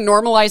want to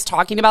normalize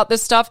talking about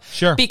this stuff.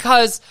 Sure.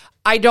 Because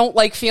I don't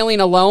like feeling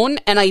alone,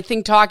 and I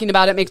think talking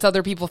about it makes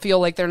other people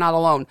feel like they're not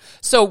alone.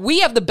 So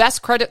we have the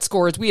best credit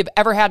scores we have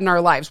ever had in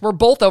our lives. We're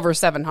both over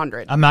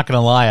 700. I'm not going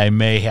to lie. I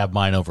may have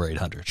mine over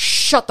 800.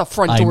 Shut the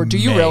front door. Do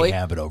you really? I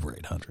have it over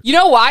 800. You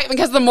know why?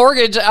 Because the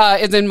mortgage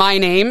is in my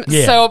name.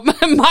 Yeah. So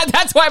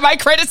that's why my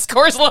credit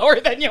score is lower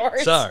than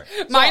yours. Sorry.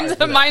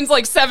 Mine's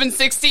like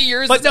 760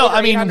 years. But no,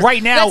 I mean, 800.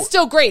 right now. That's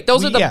still great.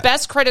 Those are the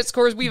best credit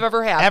scores we've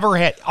ever had.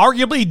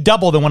 Arguably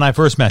double than when I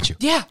first met you.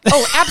 Yeah.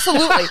 Oh,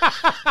 absolutely.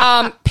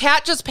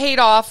 Pat just paid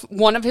off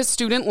one of his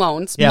student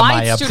loans. Yeah,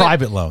 my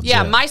private loans.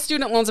 Yeah, my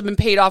student loans have been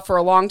paid off for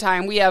a long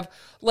time. We have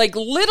like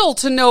little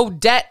to no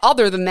debt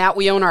other than that.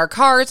 We own our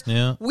cars.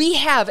 Yeah. We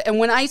have, and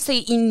when I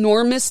say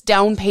enormous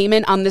down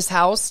payment on this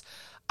house,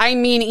 I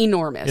mean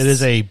enormous. It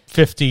is a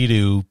 50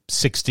 to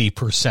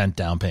 60%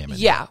 down payment.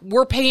 Yeah,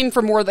 we're paying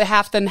for more than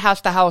half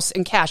the house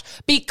in cash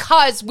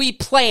because we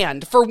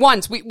planned. For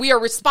once, we are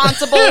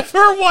responsible.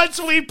 For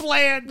once, we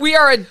planned. We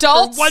are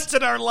adults. For once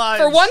in our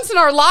lives. For once in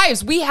our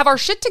lives, we have our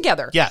shit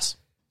together. Yes.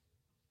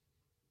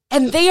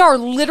 And they are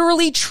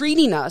literally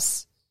treating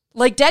us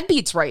like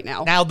deadbeats right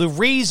now. Now, the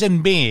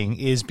reason being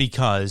is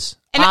because,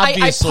 and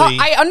obviously...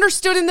 I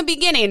understood in the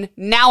beginning.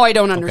 Now I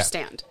don't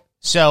understand.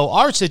 So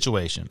our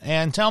situation,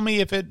 and tell me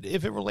if it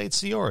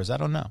relates to yours. I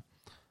don't know.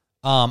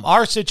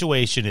 Our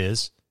situation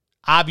is,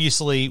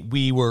 obviously,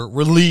 we were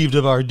relieved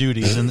of our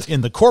duties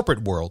in the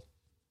corporate world,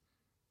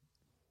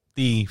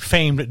 the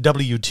famed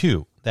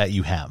W-2 that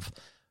you have,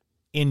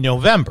 in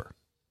November.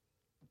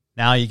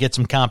 Now you get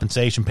some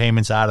compensation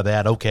payments out of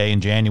that. Okay,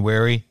 in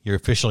January, you're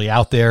officially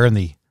out there in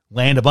the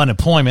land of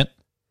unemployment.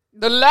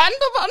 The land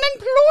of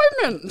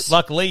unemployment.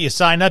 Luckily, you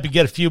sign up, you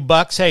get a few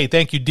bucks. Hey,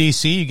 thank you,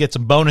 DC. You get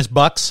some bonus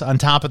bucks on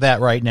top of that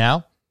right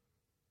now.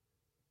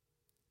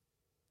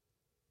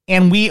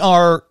 And we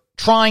are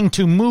trying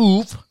to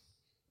move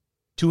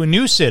to a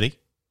new city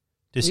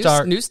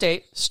to new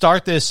state.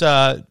 Start this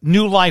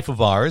new life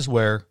of ours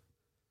where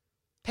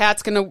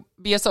Pat's going to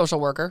be a social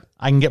worker.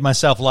 I can get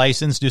myself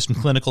licensed, do some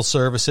clinical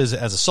services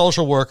as a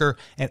social worker,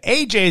 and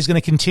AJ is going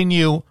to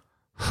continue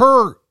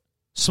her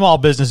small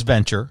business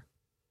venture,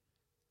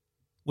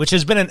 which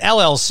has been an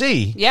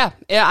LLC. Yeah,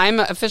 I'm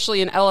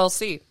officially an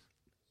LLC.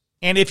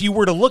 And if you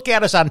were to look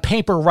at us on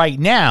paper right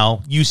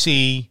now, you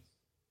see,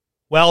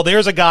 well,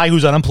 there's a guy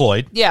who's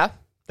unemployed. Yeah.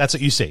 That's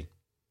what you see.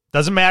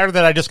 Doesn't matter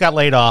that I just got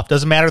laid off.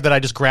 Doesn't matter that I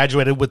just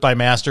graduated with my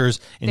master's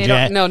in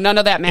No, none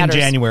of that matters.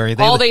 In January.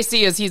 All they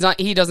see is he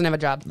doesn't have a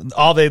job.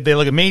 All they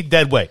look at me,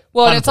 dead weight.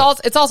 Well, and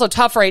it's also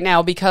tough right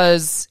now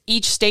because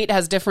each state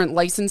has different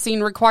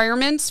licensing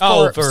requirements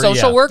for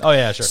social work. Oh,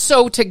 yeah, sure.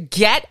 So to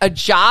get a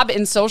job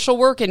in social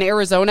work in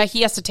Arizona,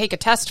 he has to take a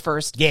test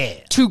first. Yeah.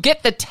 To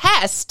get the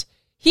test,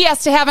 he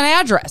has to have an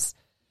address.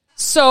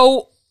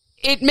 So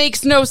it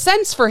makes no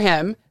sense for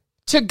him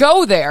to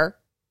go there.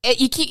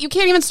 You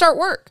can't even start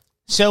work.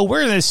 So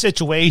we're in this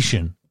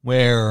situation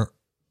where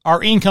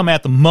our income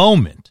at the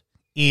moment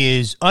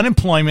is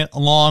unemployment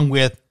along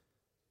with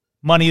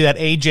money that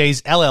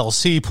AJ's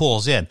LLC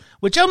pulls in,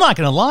 which I'm not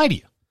going to lie to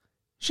you.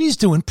 She's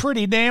doing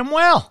pretty damn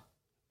well.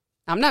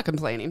 I'm not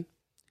complaining.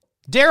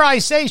 Dare I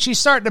say she's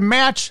starting to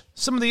match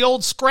some of the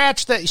old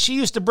scratch that she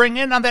used to bring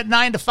in on that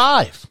 9 to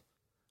 5,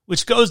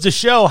 which goes to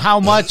show how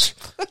much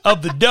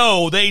of the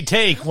dough they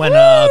take when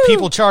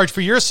people charge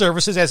for your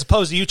services as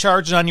opposed to you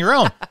charging on your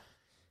own.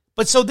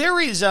 But so there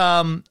is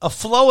a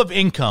flow of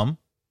income,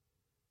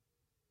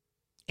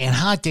 and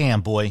hot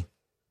damn, boy,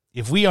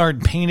 if we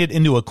aren't painted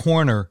into a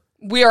corner.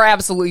 We are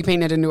absolutely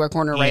painted into a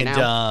corner right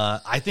now.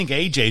 I think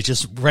AJ's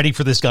just ready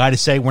for this guy to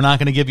say, we're not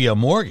going to give you a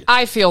mortgage.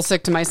 I feel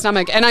sick to my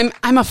stomach, and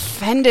I'm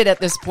offended at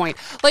this point.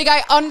 Like,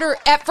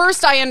 at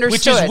first I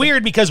understood. Which is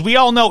weird because we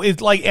all know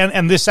it's like,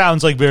 and this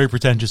sounds like very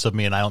pretentious of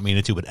me, and I don't mean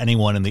it to, but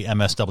anyone in the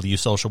MSW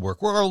social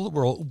work,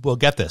 we'll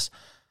get this.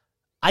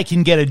 I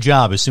can get a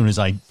job as soon as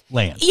I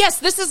land. Yes,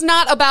 this is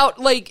not about,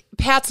 like,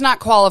 Pat's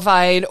not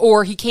qualified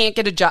or he can't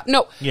get a job.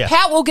 No, yeah.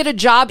 Pat will get a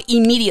job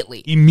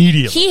immediately.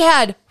 Immediately. He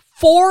had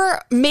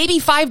 4, maybe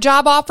 5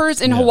 job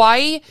offers in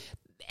Hawaii,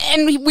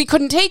 and we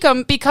couldn't take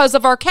them because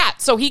of our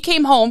cat. So he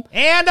came home.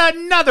 And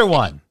another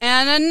one.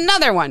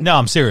 No,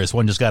 I'm serious.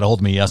 One just got a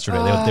hold of me yesterday.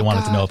 They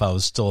wanted to know if I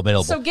was still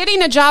available. So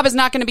getting a job is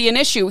not going to be an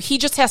issue. He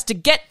just has to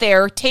get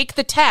there, take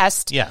the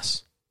test.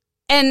 Yes.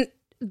 And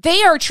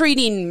they are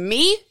treating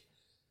me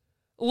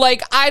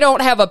like I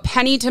don't have a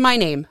penny to my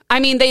name.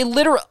 I mean,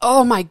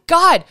 oh my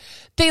God.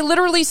 They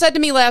literally said to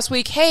me last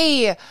week,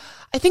 hey,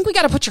 I think we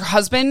got to put your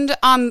husband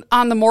on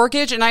the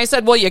mortgage. And I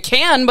said, well, you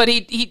can, but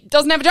he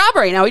doesn't have a job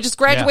right now. He just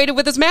graduated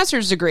with his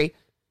master's degree.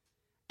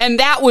 And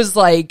that was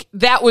like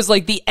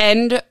the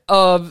end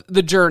of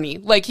the journey.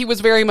 Like, he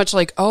was very much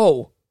like,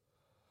 oh,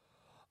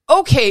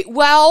 okay,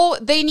 well,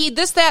 they need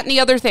this, that, and the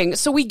other thing.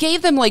 So we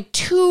gave them like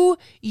 2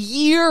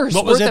 years.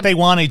 What was it? They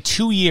wanted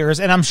 2 years,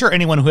 and I'm sure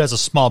anyone who has a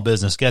small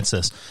business gets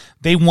this.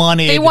 They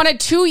wanted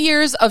 2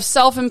 years of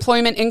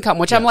self-employment income,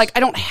 which I'm like,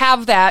 I don't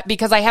have that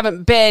because I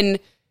haven't been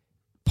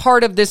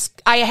part of this.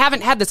 I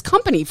haven't had this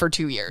company for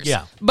 2 years.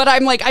 Yeah. But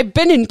I'm like, I've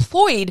been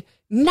employed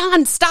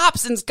nonstop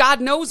since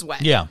God knows when.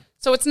 Yeah.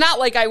 So it's not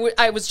like I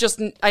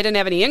didn't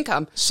have any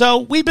income.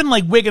 So we've been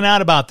like wigging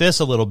out about this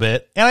a little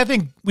bit, and I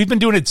think we've been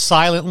doing it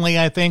silently.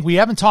 I think we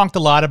haven't talked a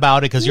lot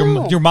about it because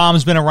your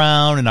mom's been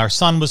around and our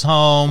son was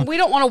home. We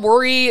don't want to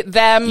worry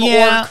them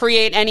or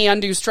create any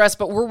undue stress,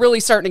 but we're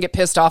really starting to get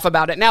pissed off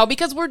about it now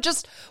because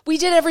we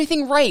did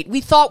everything right. We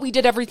thought we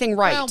did everything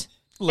right. Well,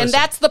 listen. And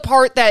that's the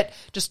part that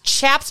just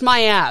chaps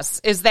my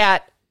ass is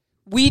that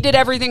we did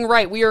everything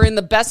right. We are in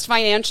the best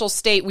financial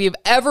state we have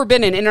ever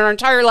been in our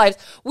entire lives.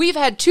 We've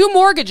had 2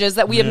 mortgages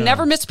that we have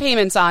never missed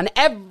payments on,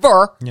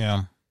 ever.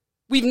 Yeah.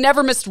 We've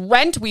never missed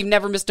rent. We've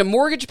never missed a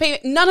mortgage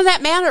payment. None of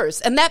that matters,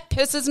 and that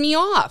pisses me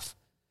off.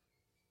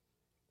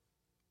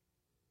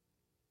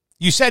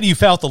 You said you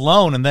felt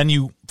alone, and then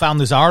you found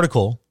this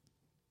article.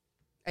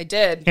 I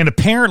did. And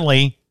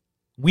apparently,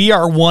 we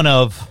are one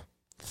of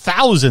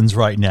thousands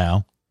right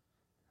now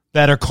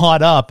that are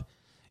caught up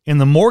in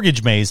the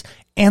mortgage maze.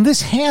 And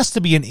this has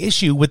to be an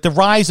issue with the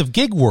rise of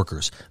gig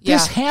workers.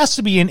 This has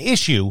to be an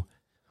issue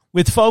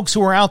with folks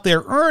who are out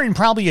there earning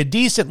probably a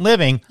decent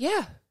living.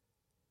 Yeah.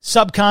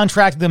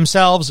 Subcontract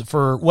themselves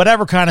for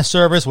whatever kind of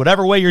service,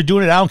 whatever way you're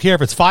doing it. I don't care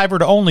if it's Fiverr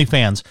to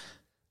OnlyFans.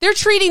 They're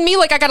treating me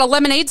like I got a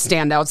lemonade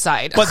stand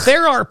outside. But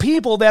there are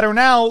people that are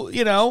now,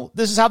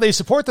 this is how they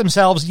support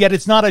themselves, yet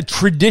it's not a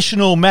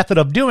traditional method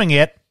of doing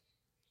it.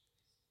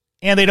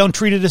 And they don't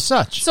treat it as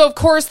such. So, of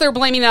course, they're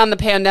blaming it on the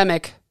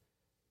pandemic.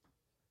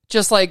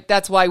 Just like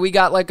that's why we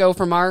got let go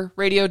from our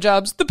radio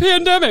jobs. The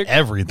pandemic.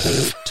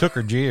 Everything. Took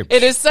her jibs.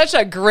 It is such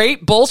a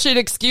great bullshit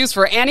excuse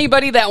for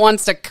anybody that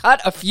wants to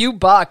cut a few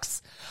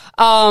bucks.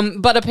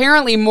 But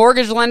apparently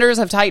mortgage lenders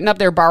have tightened up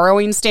their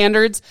borrowing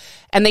standards.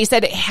 And they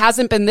said it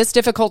hasn't been this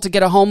difficult to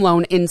get a home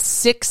loan in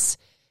 6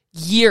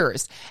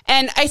 years.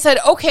 And I said,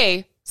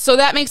 okay, so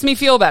that makes me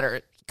feel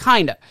better.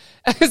 Kind of.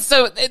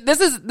 So this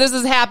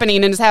is happening,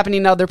 and it's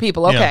happening to other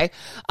people. Okay.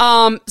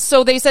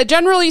 So they said,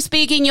 generally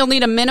speaking, you'll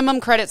need a minimum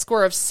credit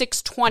score of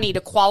 620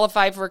 to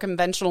qualify for a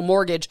conventional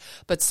mortgage,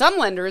 but some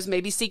lenders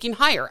may be seeking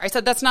higher. I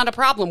said, that's not a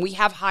problem. We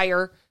have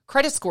higher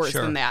credit scores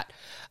than that.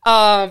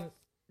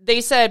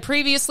 They said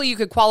previously you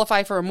could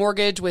qualify for a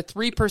mortgage with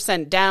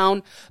 3%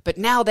 down, but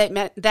now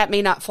that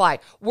may not fly.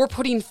 We're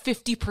putting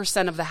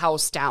 50% of the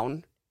house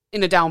down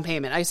in a down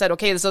payment. I said,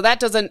 okay, so that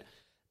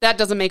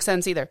doesn't make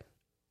sense either.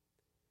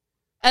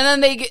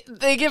 And then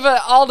they give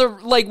all the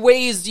like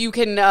ways you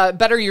can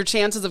better your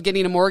chances of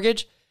getting a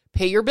mortgage.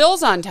 Pay your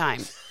bills on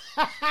time.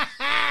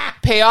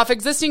 Pay off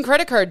existing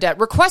credit card debt.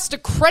 Request a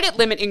credit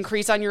limit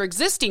increase on your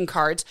existing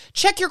cards.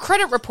 Check your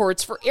credit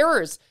reports for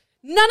errors.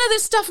 None of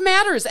this stuff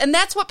matters, and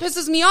that's what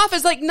pisses me off.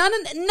 Is like none of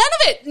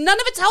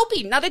it's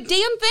helping. Not a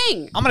damn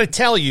thing. I'm going to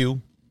tell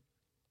you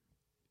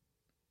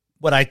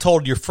what I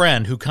told your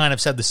friend, who kind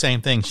of said the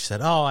same thing. She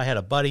said, "Oh, I had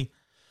a buddy.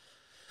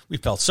 We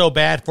felt so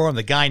bad for him.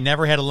 The guy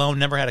never had a loan,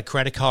 never had a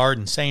credit card,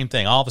 and same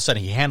thing. All of a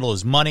sudden, he handled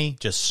his money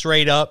just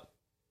straight up.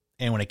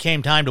 And when it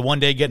came time to one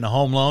day getting a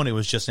home loan, it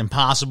was just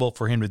impossible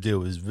for him to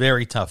do. It was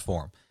very tough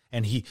for him.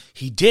 And he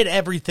did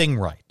everything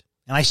right.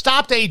 And I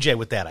stopped AJ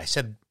with that. I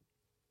said,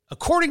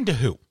 according to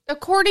who?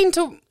 According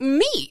to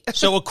me.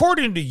 So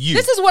according to you.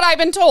 This is what I've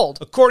been told.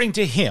 According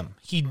to him,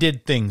 he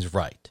did things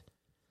right.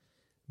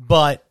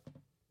 But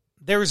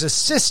there's a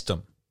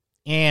system.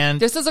 And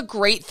this is a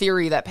great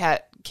theory that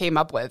Pat came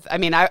up with. I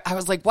mean, I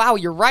was like, wow,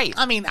 you're right.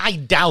 I mean, I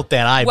doubt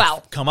that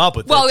I've come up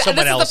with it.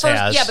 Someone else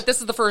has. Yeah, but this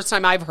is the first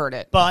time I've heard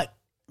it. But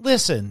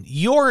listen,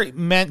 you're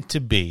meant to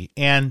be,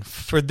 and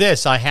for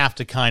this, I have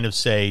to kind of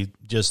say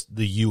just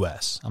the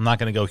U.S. I'm not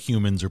going to go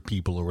humans or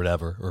people or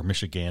whatever, or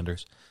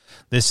Michiganders.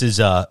 This is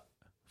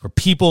for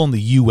people in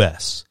the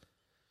U.S.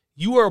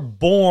 You are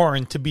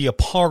born to be a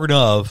part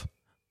of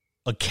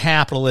a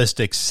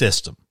capitalistic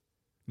system.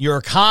 You're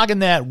a cog in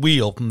that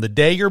wheel from the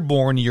day you're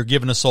born. You're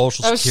given a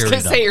social security number. I was just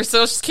going to say your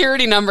social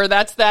security number.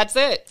 That's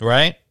it.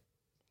 Right?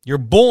 You're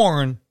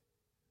born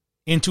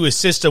into a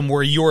system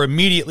where you're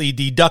immediately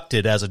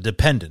deducted as a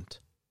dependent.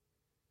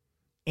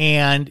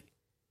 And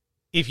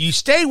if you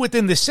stay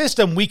within the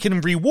system, we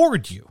can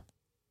reward you.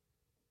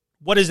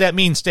 What does that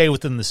mean, stay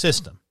within the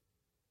system?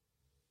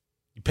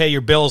 You pay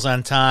your bills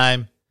on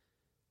time.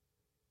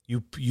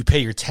 You pay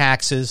your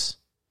taxes.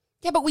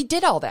 Yeah, but we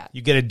did all that.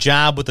 You get a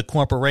job with a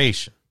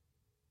corporation.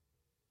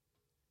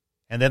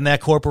 And then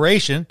that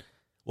corporation,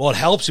 well, it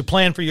helps you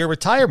plan for your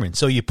retirement.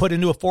 So you put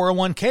into a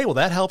 401k. Well,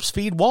 that helps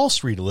feed Wall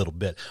Street a little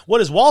bit. What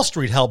does Wall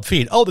Street help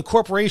feed? Oh, the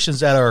corporations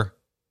that are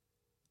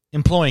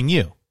employing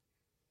you.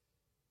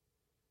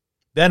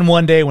 Then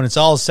one day when it's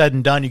all said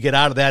and done, you get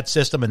out of that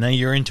system and then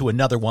you're into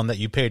another one that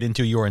you paid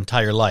into your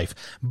entire life.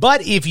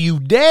 But if you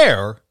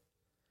dare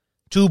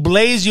to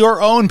blaze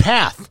your own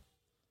path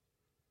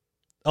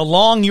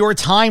along your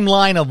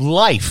timeline of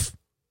life,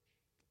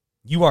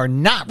 you are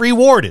not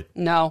rewarded.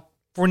 No.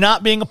 For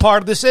not being a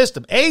part of the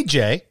system.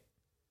 AJ,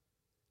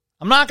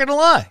 I'm not going to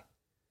lie.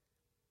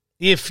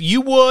 If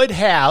you would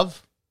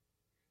have,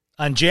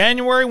 on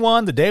January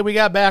 1, the day we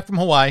got back from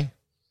Hawaii,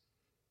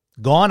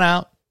 gone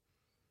out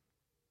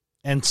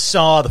and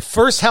saw the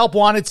first help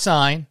wanted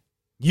sign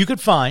you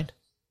could find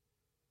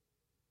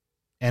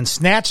and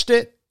snatched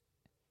it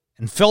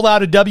and filled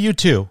out a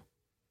W-2,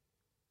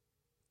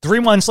 3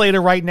 months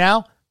later right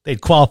now, they'd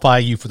qualify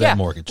you for that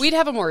mortgage. We'd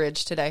have a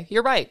mortgage today.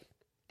 You're right.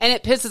 And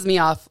it pisses me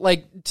off,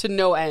 like, to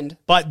no end.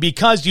 But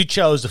because you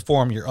chose to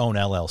form your own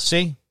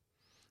LLC,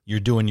 you're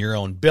doing your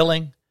own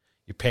billing,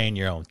 you're paying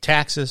your own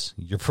taxes,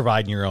 you're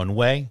providing your own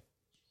way,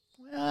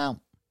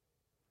 well,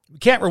 we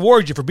can't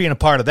reward you for being a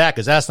part of that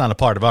because that's not a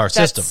part of our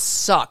system. That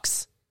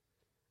sucks.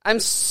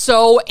 I'm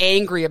so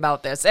angry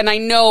about this. And I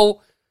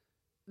know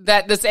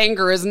that this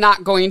anger is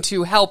not going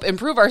to help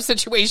improve our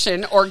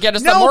situation or get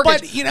us the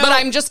mortgage. But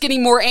I'm just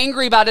getting more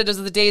angry about it as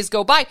the days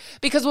go by.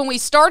 Because when we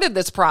started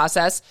this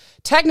process,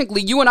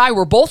 technically you and I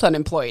were both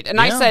unemployed.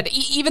 And I said,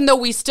 even though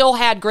we still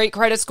had great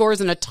credit scores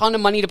and a ton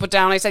of money to put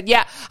down, I said,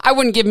 I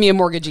wouldn't give me a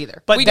mortgage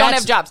either. But we don't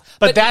have jobs.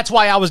 But that's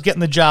why I was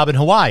getting the job in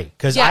Hawaii,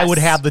 because I would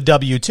have the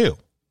W-2.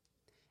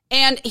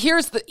 And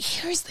here's the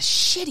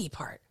shitty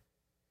part,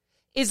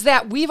 is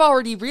that we've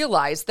already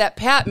realized that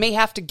Pat may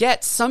have to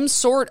get some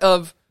sort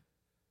of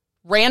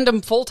random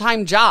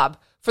full-time job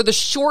for the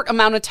short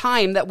amount of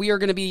time that we are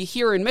going to be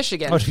here in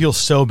Michigan. I would feel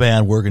so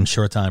bad working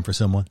short time for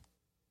someone.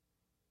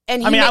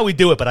 And I would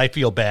do it, but I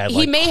feel bad.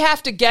 He may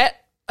have to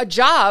get a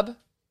job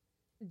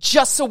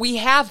just so we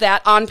have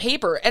that on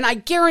paper. And I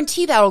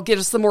guarantee that'll get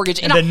us the mortgage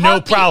in a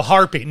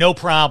heartbeat. No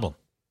problem.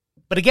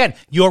 But again,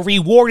 you're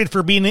rewarded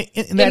for being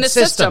in that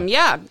system.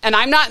 Yeah. And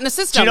I'm not in the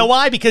system. Do you know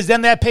why? Because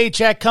then that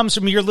paycheck comes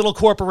from your little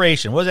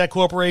corporation. What does that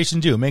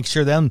corporation do? Make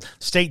sure them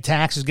state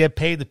taxes get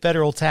paid, the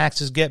federal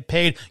taxes get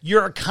paid.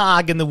 You're a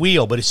cog in the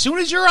wheel. But as soon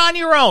as you're on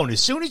your own,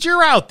 as soon as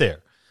you're out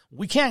there,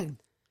 we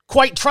can't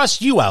quite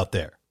trust you out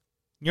there.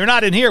 You're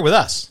not in here with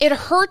us. It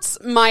hurts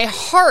my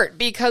heart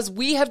because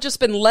we have just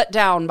been let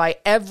down by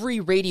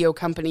every radio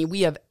company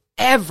we have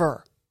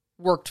ever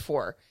worked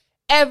for.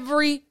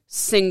 Every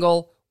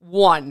single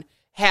one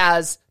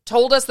has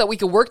told us that we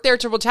could work there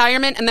to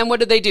retirement, and then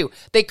what do?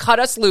 They cut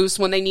us loose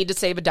when they need to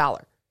save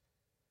 $1.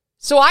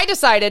 So I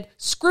decided,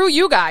 screw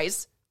you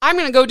guys, I'm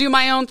going to go do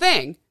my own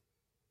thing.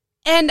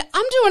 And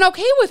I'm doing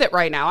okay with it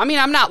right now. I mean,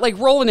 I'm not like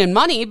rolling in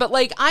money, but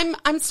like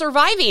I'm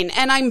surviving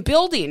and I'm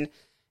building.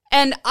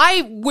 And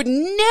I would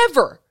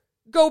never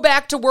go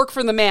back to work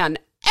for the man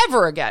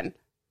ever again.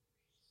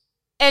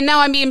 And now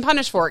I'm being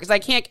punished for it because I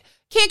can't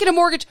get a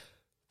mortgage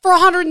for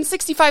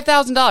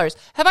 $165,000.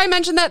 Have I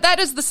mentioned that? That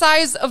is the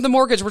size of the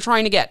mortgage we're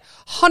trying to get.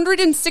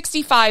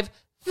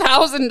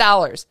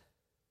 $165,000.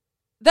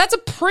 That's a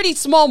pretty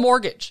small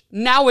mortgage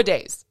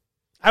nowadays.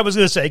 I was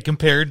going to say,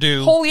 compared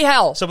to holy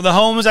hell, some of the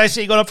homes I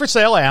see going up for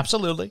sale,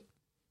 absolutely.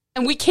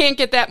 And we can't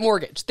get that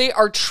mortgage. They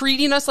are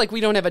treating us like we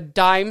don't have a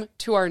dime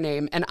to our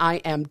name, and I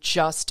am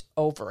just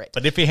over it.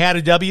 But if you had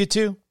a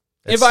W-2?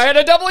 If I had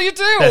a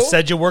W-2. That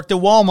said you worked at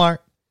Walmart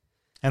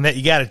and that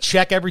you got to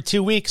check every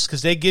 2 weeks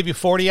because they give you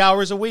 40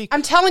 hours a week.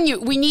 I'm telling you,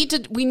 we need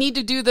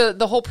to do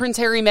the whole Prince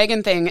Harry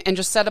Meghan thing and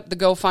just set up the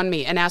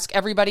GoFundMe and ask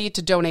everybody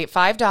to donate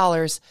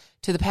 $5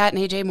 to the Pat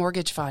and AJ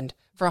Mortgage Fund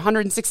for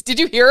 $160. Did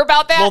you hear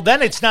about that? Well,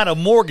 then it's not a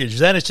mortgage.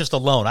 Then it's just a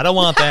loan. I don't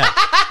want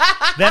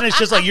that. Then it's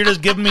just like you're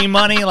just giving me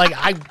money. Like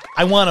I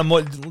want a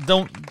more.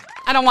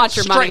 I don't want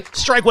your money.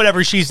 Strike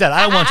whatever she said.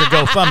 I don't want your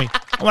GoFundMe.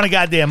 I want a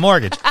goddamn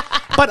mortgage.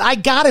 But I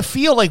gotta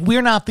feel like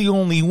we're not the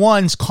only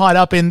ones caught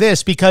up in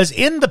this because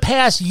in the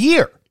past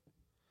year,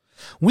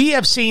 we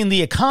have seen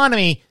the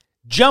economy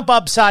jump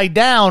upside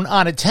down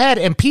on its head,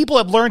 and people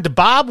have learned to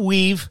bob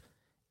weave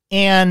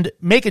and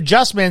make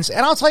adjustments.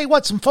 And I'll tell you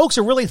what, some folks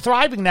are really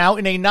thriving now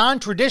in a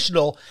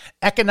non-traditional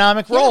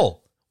economic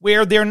role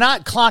where they're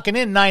not clocking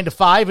in 9 to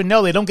 5. And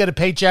no, they don't get a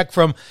paycheck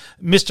from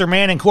Mr.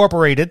 Man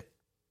Incorporated,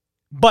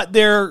 but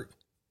they're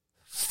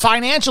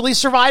financially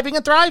surviving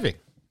and thriving.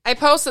 I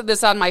posted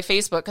this on my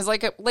Facebook because,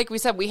 like we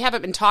said, we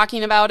haven't been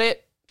talking about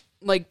it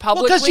like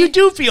publicly. Because you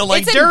do feel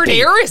like it's dirty.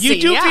 Embarrassing, you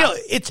do feel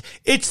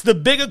it's the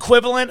big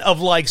equivalent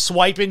of like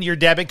swiping your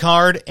debit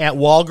card at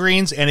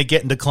Walgreens and it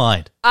getting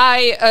declined.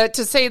 I,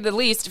 to say the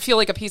least, feel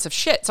like a piece of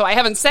shit. So I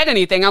haven't said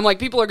anything. I'm like,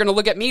 people are going to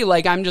look at me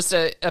like I'm just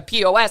a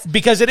POS.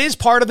 Because it is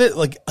part of it.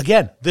 Like,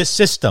 again, the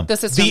system.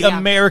 The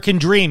American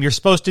dream. You're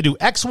supposed to do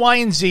X, Y,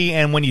 and Z.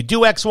 And when you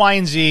do X, Y,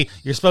 and Z,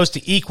 you're supposed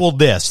to equal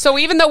this. So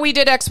even though we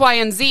did X, Y,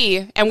 and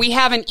Z and we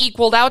haven't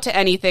equaled out to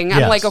anything,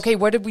 I'm like, okay,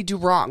 what did we do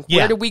wrong?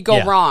 Where did we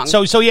go wrong?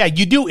 So yeah,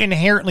 you do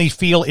inherently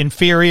feel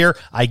inferior.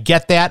 I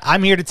get that.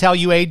 I'm here to tell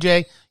you,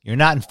 AJ, you're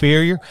not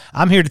inferior.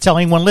 I'm here to tell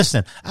anyone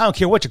listening. I don't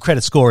care what your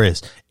credit score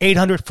is.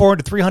 800,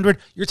 400, 300.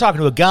 You're talking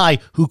to a guy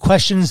who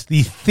questions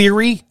the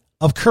theory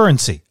of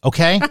currency,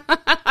 okay?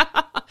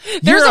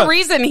 There's a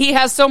reason he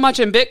has so much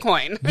in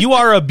Bitcoin. You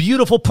are a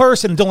beautiful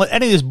person. Don't let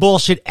any of this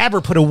bullshit ever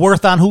put a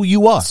worth on who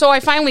you are. So I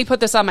finally put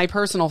this on my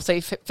personal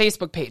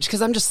Facebook page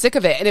because I'm just sick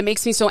of it. And it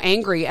makes me so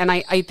angry. And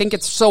I think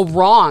it's so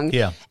wrong.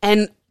 Yeah.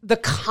 And the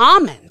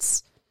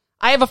comments.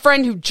 I have a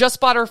friend who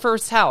just bought her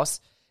first house.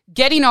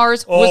 Getting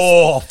ours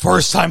was...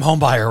 first-time home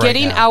buyer right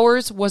Getting now.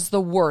 ours was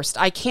the worst.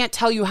 I can't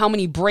tell you how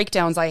many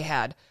breakdowns I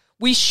had.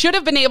 We should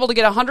have been able to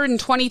get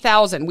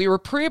 $120,000. We were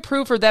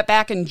pre-approved for that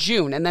back in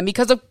June. And then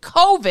because of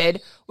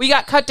COVID, we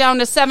got cut down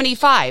to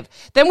 $75,000.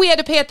 Then we had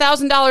to pay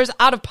 $1,000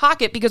 out of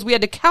pocket because we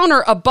had to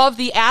counter above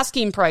the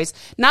asking price.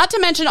 Not to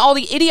mention all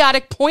the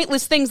idiotic,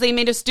 pointless things they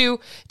made us do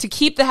to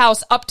keep the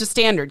house up to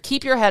standard.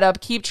 Keep your head up.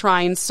 Keep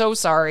trying. So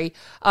sorry.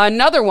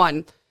 Another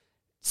one.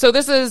 So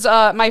this is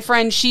my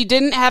friend. She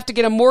didn't have to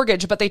get a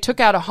mortgage, but they took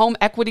out a home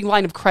equity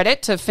line of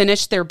credit to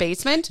finish their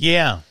basement.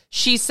 Yeah.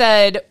 She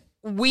said,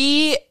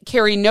 we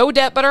carry no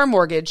debt but our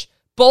mortgage.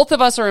 Both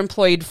of us are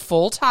employed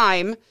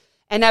full-time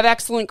and have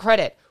excellent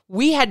credit.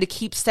 We had to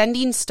keep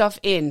sending stuff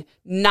in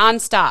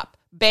nonstop.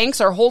 Banks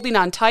are holding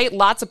on tight.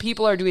 Lots of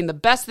people are doing the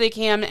best they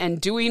can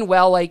and doing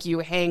well like you.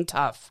 Hang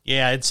tough.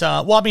 Yeah, it's,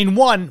 well, I mean,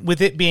 one,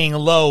 with it being a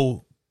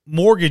low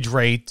mortgage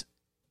rate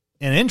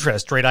and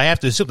interest rate, I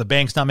have to assume the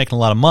bank's not making a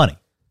lot of money.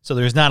 So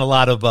there's not a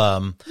lot of...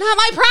 Not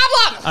my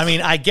problem! I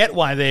mean, I get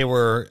why they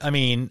were... I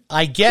mean,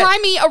 I get... Cry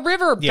me a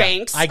river,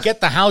 banks. I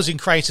get the housing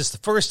crisis the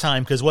first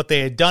time because what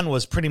they had done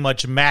was pretty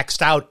much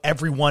maxed out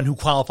everyone who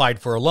qualified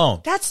for a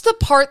loan. That's the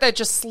part that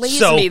just slays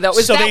me, though.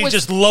 They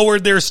just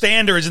lowered their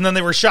standards, and then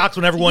they were shocked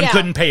when everyone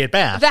couldn't pay it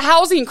back. The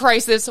housing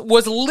crisis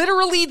was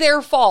literally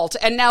their fault,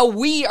 and now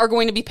we are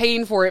going to be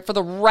paying for it for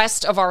the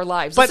rest of our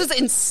lives. This is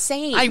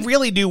insane. I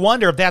really do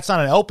wonder if that's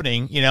not an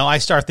opening. You know, I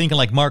start thinking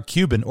like Mark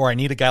Cuban, or I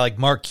need a guy like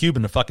Mark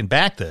Cuban to fucking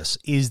back this,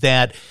 is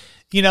that...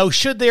 You know,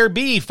 should there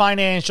be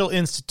financial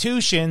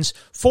institutions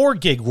for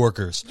gig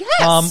workers?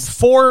 Yes.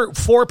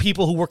 For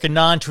people who work in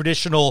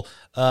non-traditional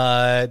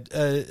economic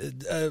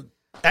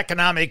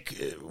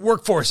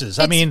workforces.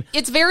 I mean,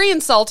 it's very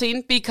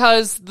insulting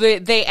because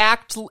they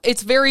act.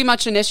 It's very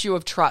much an issue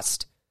of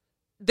trust.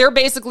 They're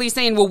basically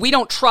saying, well, we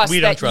don't trust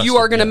that you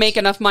are going to make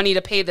enough money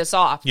to pay this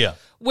off. Yeah.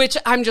 Which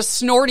I'm just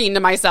snorting to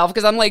myself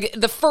because I'm like,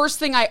 the first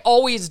thing I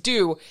always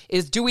do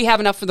is, do we have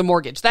enough for the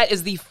mortgage? That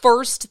is the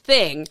first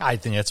thing. I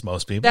think that's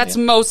most people. That's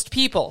most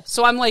people.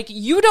 So I'm like,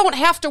 you don't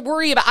have to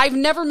worry about, I've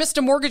never missed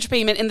a mortgage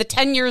payment in the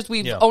 10 years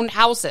we've owned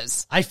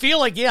houses. I feel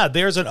like,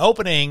 there's an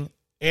opening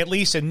at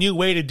least a new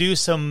way to do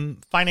some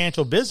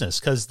financial business,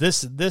 because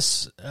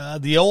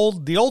the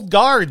old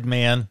guard,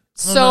 man.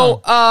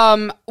 So,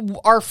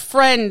 our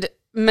friend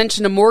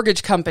mentioned a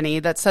mortgage company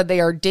that said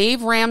they are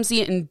Dave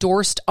Ramsey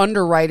endorsed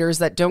underwriters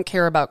that don't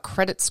care about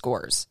credit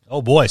scores.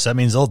 Oh boy, so that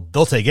means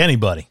they'll take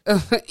anybody.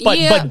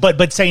 Yeah.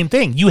 But same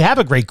thing. You have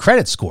a great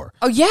credit score.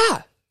 Oh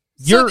yeah.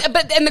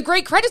 And the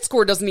great credit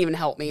score doesn't even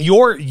help me.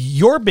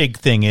 Your big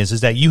thing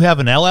is that you have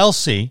an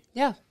LLC.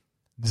 Yeah.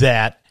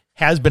 That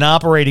has been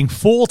operating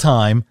full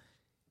time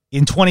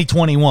in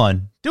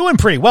 2021, doing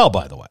pretty well,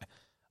 by the way,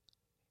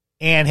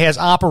 and has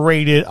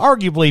operated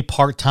arguably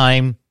part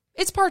time.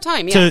 It's part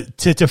time, yeah.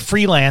 To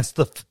freelance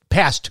the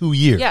past 2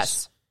 years.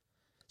 Yes.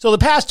 So the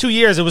past 2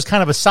 years, it was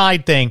kind of a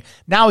side thing.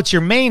 Now it's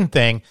your main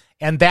thing,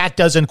 and that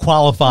doesn't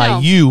qualify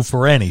you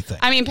for anything.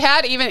 I mean,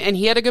 Pat and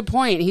he had a good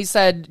point. He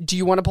said, "Do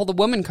you want to pull the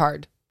woman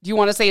card? Do you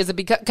want to say is it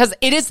because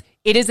it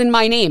is in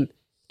my name?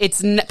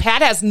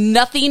 Pat has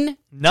nothing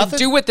to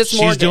do with this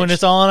mortgage. She's doing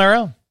this all on her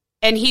own,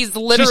 and he's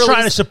literally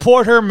trying to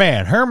support her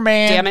man. Her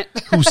man, damn it,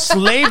 who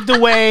slaved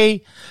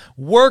away,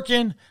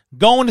 working,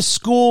 going to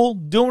school,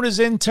 doing his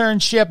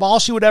internship. All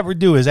she would ever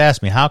do is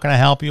ask me, "How can I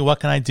help you?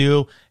 What can I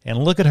do?"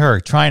 And look at her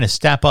trying to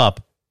step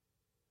up,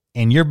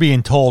 and you're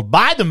being told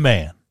by the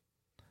man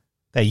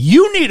that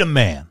you need a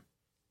man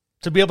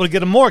to be able to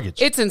get a mortgage.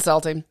 It's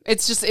insulting.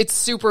 It's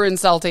super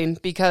insulting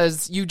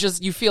because you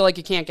feel like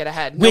you can't get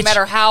ahead. No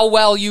matter how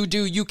well you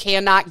do, you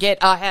cannot get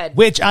ahead.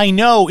 Which I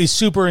know is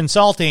super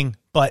insulting,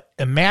 but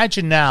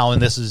imagine now,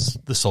 and this is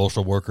the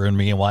social worker in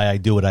me and why I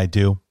do what I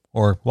do,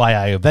 or why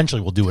I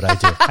eventually will do what I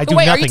do. I do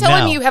Wait, nothing are you telling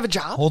now. me you have a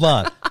job? Hold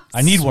on.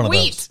 I need one of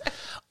Sweet.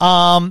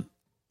 those.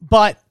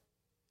 But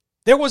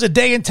there was a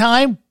day and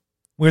time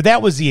where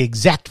that was the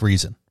exact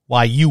reason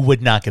why you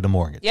would not get a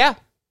mortgage. Yeah.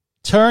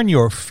 Turn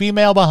your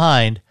female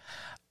behind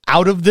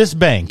out of this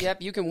bank.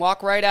 Yep, you can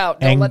walk right out.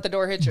 Don't let the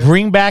door hit you.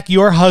 Bring back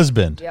your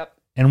husband. Yep.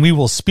 And we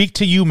will speak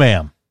to you,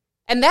 ma'am.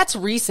 And that's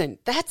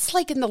recent. That's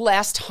like in the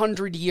last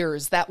 100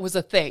 years, that was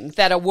a thing,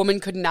 that a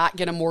woman could not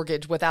get a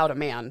mortgage without a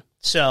man.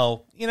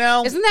 So,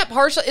 isn't that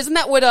partial? Isn't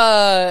that what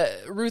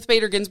Ruth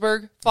Bader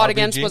Ginsburg fought RBG?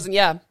 against? Wasn't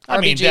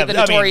RBG, the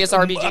notorious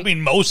RBG? I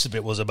mean, most of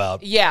it was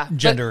about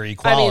gender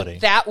equality. I mean,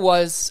 that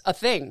was a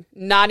thing,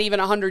 not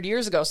even 100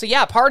 years ago. So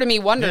yeah, part of me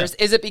wonders: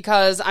 is it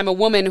because I'm a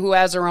woman who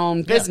has her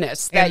own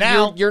business that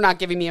now, you're not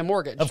giving me a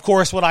mortgage? Of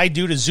course, what I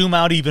do to zoom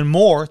out even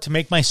more to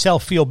make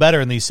myself feel better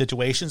in these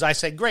situations, I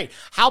say, "Great.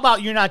 How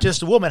about you're not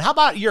just a woman? How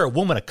about you're a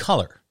woman of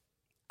color?"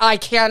 I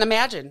can't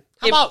imagine.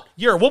 How about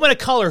you're a woman of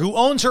color who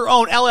owns her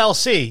own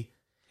LLC?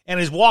 And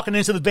is walking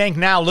into the bank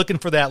now looking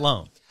for that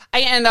loan.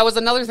 And that was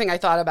another thing I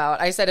thought about.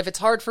 I said, if it's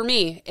hard for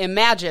me,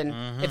 imagine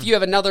if you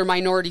have another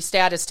minority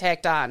status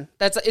tacked on.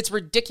 It's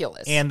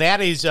ridiculous. And that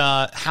is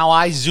how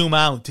I zoom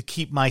out to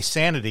keep my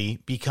sanity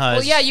because...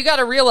 Well, yeah, you got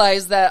to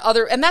realize that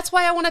and that's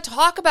why I want to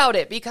talk about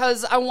it,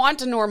 because I want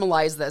to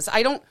normalize this.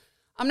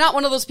 I'm not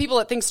one of those people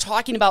that thinks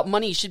talking about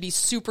money should be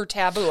super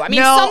taboo. I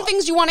mean, some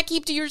things you want to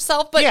keep to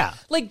yourself, but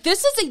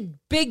this is a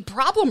big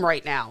problem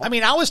right now. I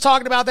mean, I was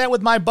talking about that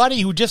with my buddy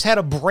who just had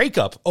a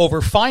breakup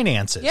over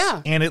finances.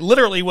 Yeah. And it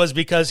literally was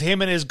because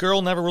him and his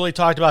girl never really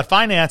talked about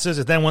finances.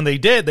 And then when they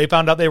did, they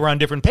found out they were on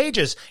different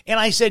pages. And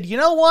I said, you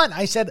know what?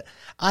 I said,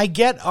 I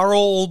get our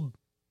old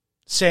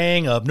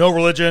saying of no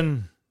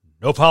religion,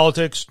 no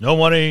politics, no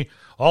money,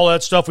 all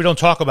that stuff we don't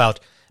talk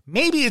about.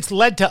 Maybe it's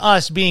led to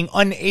us being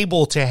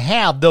unable to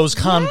have those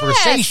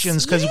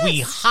conversations because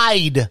we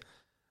hide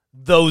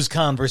those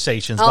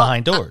conversations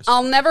behind doors.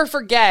 I'll never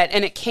forget,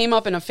 and it came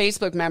up in a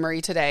Facebook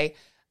memory today,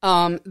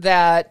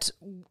 that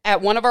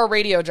at one of our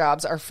radio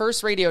jobs, our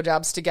first radio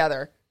jobs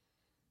together,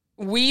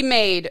 we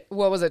made,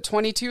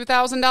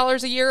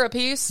 $22,000 a year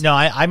apiece? No,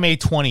 I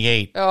made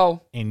 28. Oh.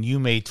 And you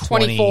made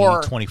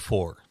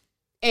 24.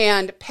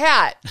 And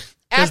Pat...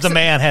 Because the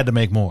man had to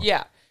make more.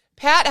 Yeah.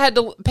 Pat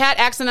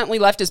accidentally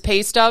left his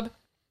pay stub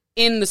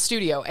in the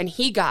studio, and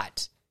he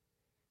got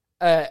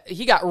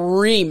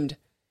reamed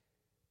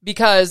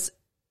because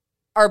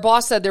our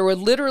boss said there would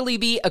literally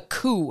be a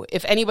coup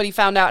if anybody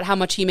found out how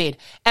much he made,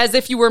 as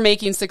if you were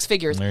making six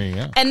figures. There you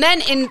go. And then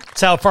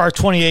that's how far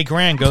 28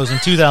 grand goes in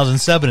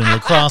 2007 in La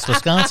Crosse,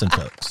 Wisconsin,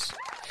 folks.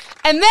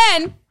 And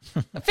then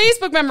a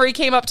Facebook memory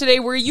came up today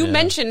where you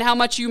mentioned how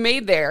much you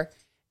made there,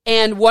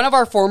 and one of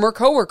our former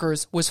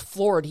coworkers was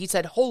floored. He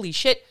said, "Holy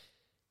shit.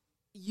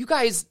 You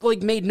guys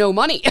made no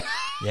money."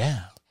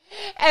 Yeah.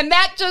 And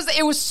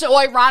it was so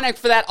ironic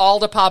for that all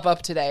to pop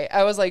up today.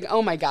 I was like,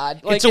 oh my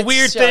God. It's a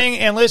weird thing.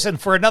 And listen,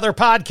 for another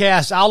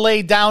podcast, I'll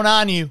lay down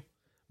on you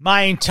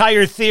my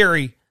entire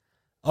theory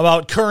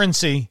about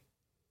currency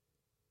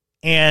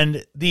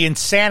and the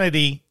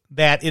insanity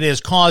that it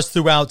has caused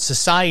throughout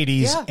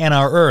societies and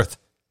our earth.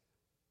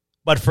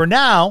 But for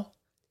now,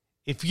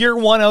 if you're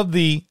one of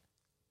the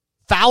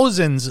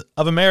thousands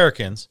of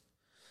Americans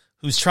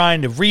who's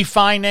trying to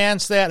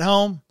refinance that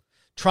home,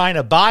 trying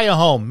to buy a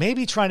home,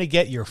 maybe trying to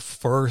get your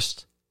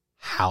first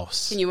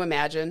house. Can you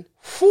imagine?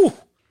 Whew.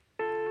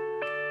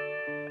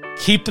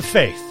 Keep the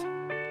faith.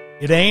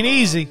 It ain't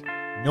easy.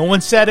 No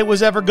one said it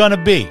was ever going to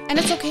be. And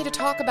it's okay to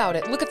talk about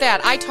it. Look at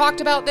that. I talked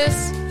about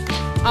this.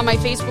 on my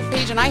Facebook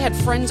page, and I had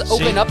friends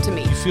open up to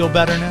me. You feel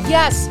better now?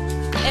 Yes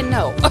and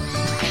no.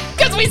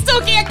 Because we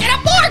still can't get a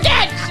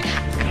mortgage!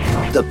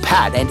 The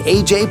Pat and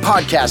AJ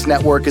Podcast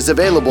Network is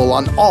available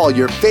on all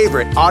your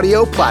favorite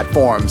audio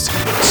platforms.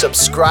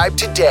 Subscribe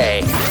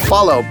today.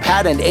 Follow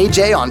Pat and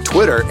AJ on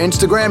Twitter,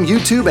 Instagram,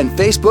 YouTube, and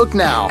Facebook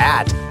now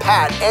at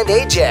Pat and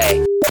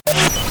AJ.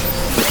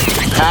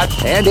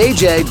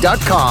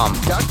 PatandAJ.com.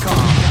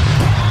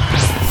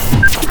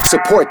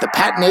 Support the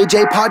Pat and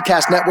AJ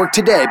Podcast Network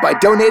today by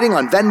donating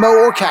on Venmo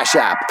or Cash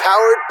App.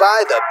 Powered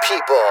by the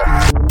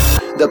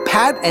people. The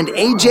Pat and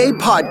AJ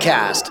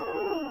Podcast.